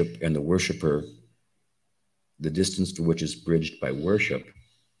worship and the worshiper, the distance to which is bridged by worship,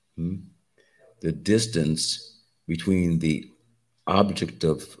 the distance between the object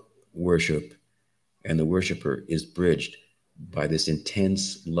of worship and the worshiper is bridged by this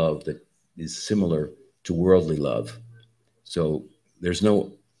intense love that is similar to worldly love. So there's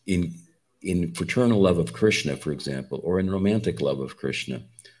no, in fraternal love of Krishna, for example, or in romantic love of Krishna,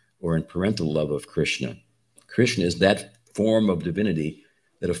 or in parental love of Krishna, Krishna is that form of divinity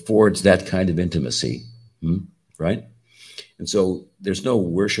that affords that kind of intimacy, right? And so there's no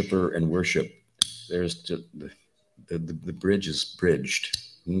worshiper and worship. There's the bridge is bridged.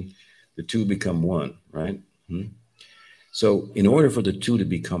 The two become one, right? So in order for the two to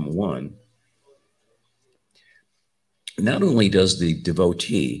become one, not only does the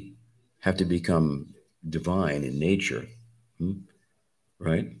devotee have to become divine in nature,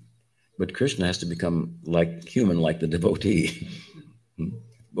 right? But Krishna has to become human, like the devotee.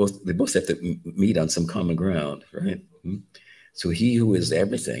 They both have to meet on some common ground, right? So he who is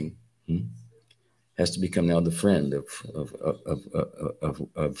everything has to become now the friend of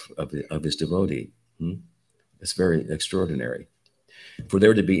his devotee. It's very extraordinary. For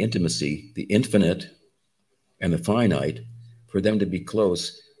there to be intimacy, the infinite and the finite, for them to be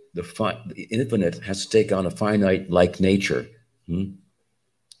close, the infinite has to take on a finite-like nature,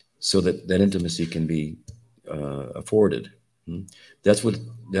 so that that intimacy can be afforded. That's what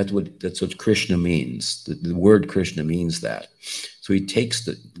Krishna means. The word Krishna means that. So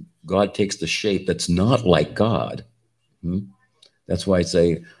God takes the shape that's not like God. That's why I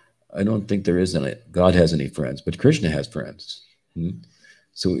say, I don't think God has any friends, but Krishna has friends.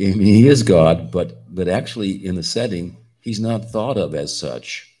 So I mean, he is God, but actually in the setting, he's not thought of as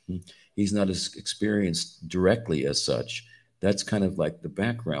such. He's not as experienced directly as such. That's kind of like the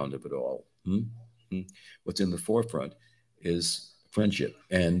background of it all. What's in the forefront is friendship.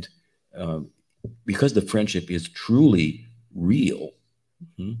 And because the friendship is truly real,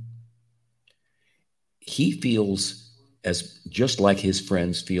 he feels as just like his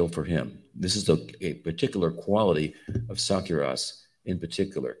friends feel for him. This is a particular quality of Sakiras in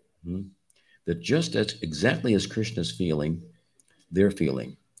particular, that just as exactly as Krishna's feeling, they're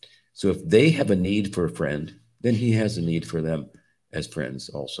feeling. So if they have a need for a friend, then he has a need for them as friends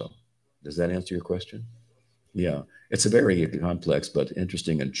also. Does that answer your question? Yeah, it's a very complex but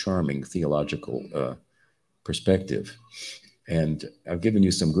interesting and charming theological perspective. And I've given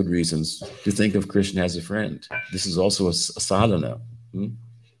you some good reasons to think of Krishna as a friend. This is also a sadhana.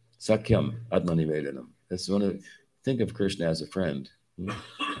 Sakyam Atmanivedanam. That's one of, think of Krishna as a friend. You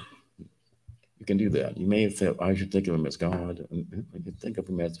can do that. You may say, I should think of him as God. You can think of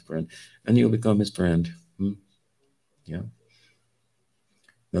him as a friend, and you'll become his friend. Yeah.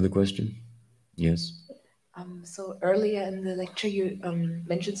 Another question? Yes. So earlier in the lecture, you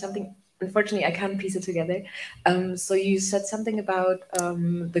mentioned something. Unfortunately, I can't piece it together. So you said something about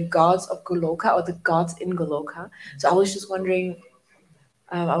the gods of Goloka or the gods in Goloka. So I was just wondering.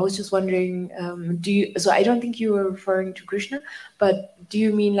 Do you? So I don't think you were referring to Krishna, but do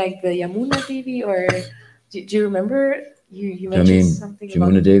you mean like the Yamuna Devi, or do you remember you mentioned something Yamuna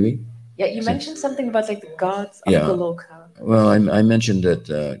about Devi? Yeah, you mentioned something about like the gods of Goloka. Well, I mentioned that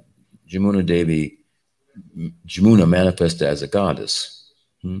Jamuna Devi, Jamuna manifested as a goddess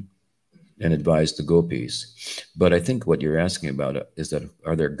and advised the gopis. But I think what you're asking about is that,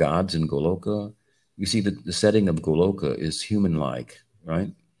 are there gods in Goloka? You see, the setting of Goloka is human-like,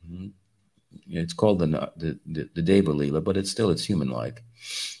 right? It's called the Deva Lila, but it's human-like.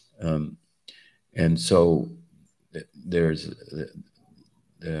 And so there's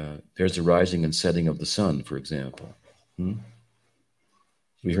a rising and setting of the sun, for example.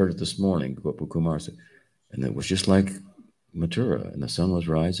 We heard it this morning, Gopu Kumar said, and it was just like Mathura, and the sun was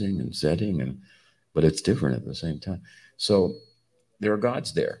rising and setting, but it's different at the same time. So there are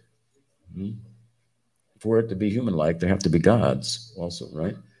gods there. For it to be human-like, there have to be gods also,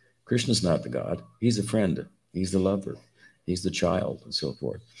 right? Krishna's not the god. He's a friend. He's the lover. He's the child, and so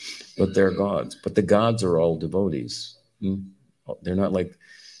forth. But they're gods. But the gods are all devotees. They're not like,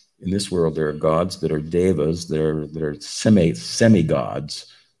 in this world, there are gods that are devas, that are semi-gods,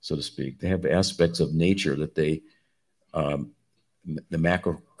 so to speak. They have aspects of nature that they, the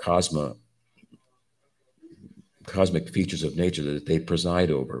macrocosmic features of nature that they preside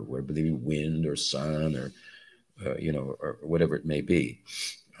over, whether it be wind or sun or or whatever it may be,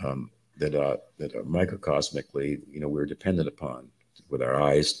 that are microcosmically, we're dependent upon, with our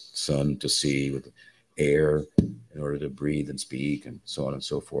eyes, sun to see, with air in order to breathe and speak, and so on and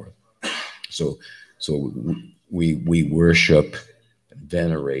so forth. So we worship and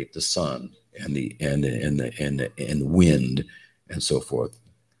venerate the sun and the wind and so forth,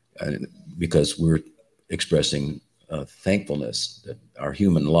 and because we're expressing thankfulness that our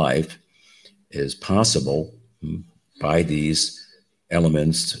human life is possible by these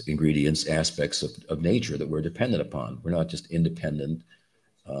elements, ingredients, aspects of nature that we're dependent upon. We're not just independent.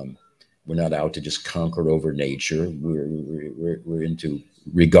 We're not out to just conquer over nature. We're into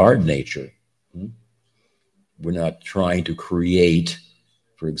regard nature. We're not trying to create,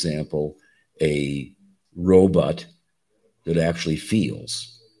 for example, a robot that actually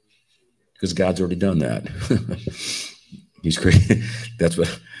feels, because God's already done that. He's created. That's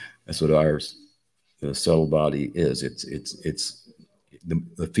what our subtle body is. It's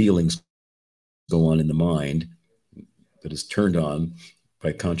the feelings go on in the mind that is turned on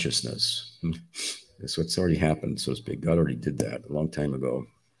by consciousness. That's what's already happened, so to speak. God already did that a long time ago.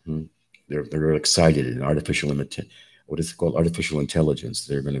 They're excited in artificial intelligence.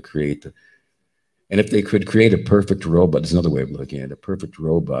 They're going to create and if they could create a perfect robot, there's another way of looking at it, a perfect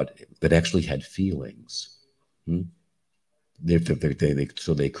robot that actually had feelings. So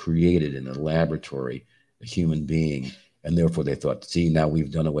they created in a laboratory a human being, and therefore they thought, see, now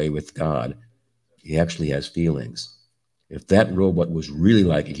we've done away with God. He actually has feelings. If that robot was really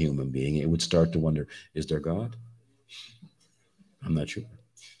like a human being, it would start to wonder, is there God? I'm not sure.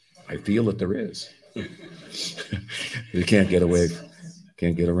 I feel that there is. We can't get away,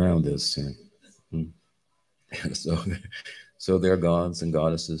 can't get around this. So there are gods and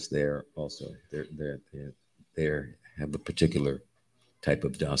goddesses there also. They have a particular type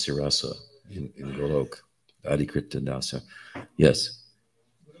of dasarasa in Golok, Adikrita Dasa. Yes.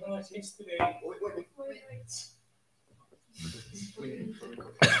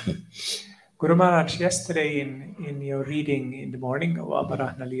 Guru Maharaj, yesterday in your reading in the morning of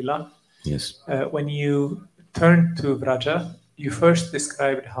Aparahna-lila, Yes. When you turned to Vraja, you first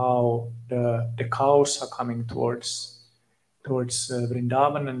described how the cows are coming towards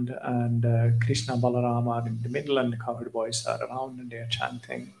Vrindavan and Krishna and Balarama are in the middle and the cowherd boys are around and they are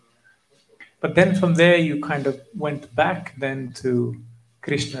chanting. But then from there you kind of went back then to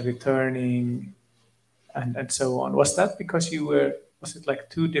Krishna returning and so on. Was that because was it like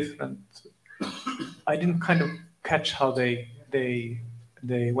two different? I didn't kind of catch how they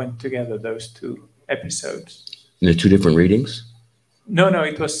went together, those two episodes. And the two different readings? No,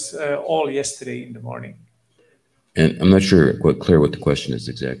 it was all yesterday in the morning. And I'm not sure clear what the question is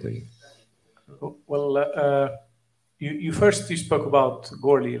exactly. Well, you spoke about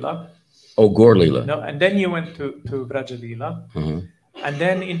Gaur Lila. Oh, Gaur Lila. No, and then you went to Vraja Lila. And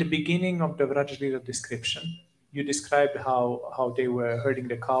then in the beginning of the Vraja Lila description, you described how they were herding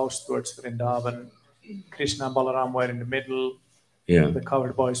the cows towards Vrindavan. Krishna and Balaram were in the middle. Yeah. The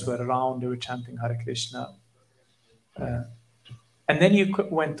cowherd boys were around. They were chanting Hare Krishna. And then you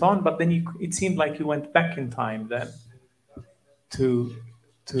went on, but then it seemed like you went back in time then to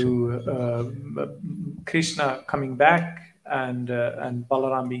Krishna coming back and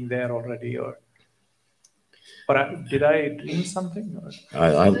Balaram being there already, or did I dream something? Or?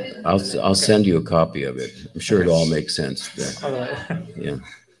 I'll send you a copy of it. I'm sure it all makes sense. All right.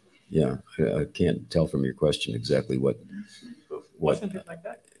 Yeah. I can't tell from your question exactly what. Wasn't it like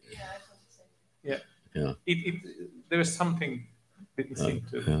that? Yeah. There was something.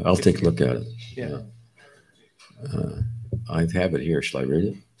 I'll take a look at it. Yeah. I have it here. Shall I read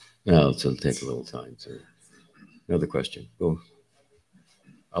it? No, it'll take a little time. So, another question. Go.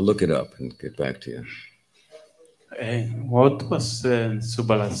 I'll look it up and get back to you. What was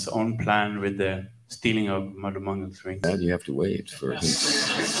Subala's own plan with the stealing of Madhumangal's rings? That you have to wait for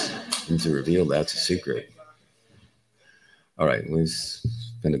him to reveal. That's a secret. All right, we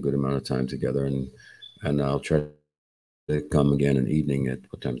spent a good amount of time together, and I'll try to come again in the evening at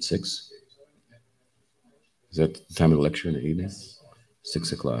what time? 6? Is that the time of the lecture in the evening?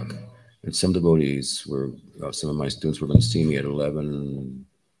 6 o'clock. And some devotees some of my students were going to see me at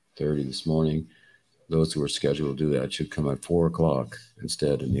 11:30 this morning. Those who are scheduled to do that should come at 4 o'clock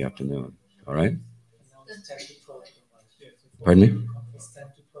instead in the afternoon. All right? Pardon me? It's 10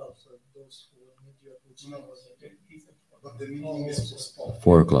 to 12, so those who need your but the meeting is postponed.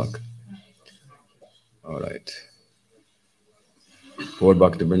 4 o'clock. All right. Gaur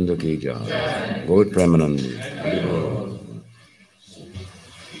Bhakta Vrinda ki jai. Gaur Premanand.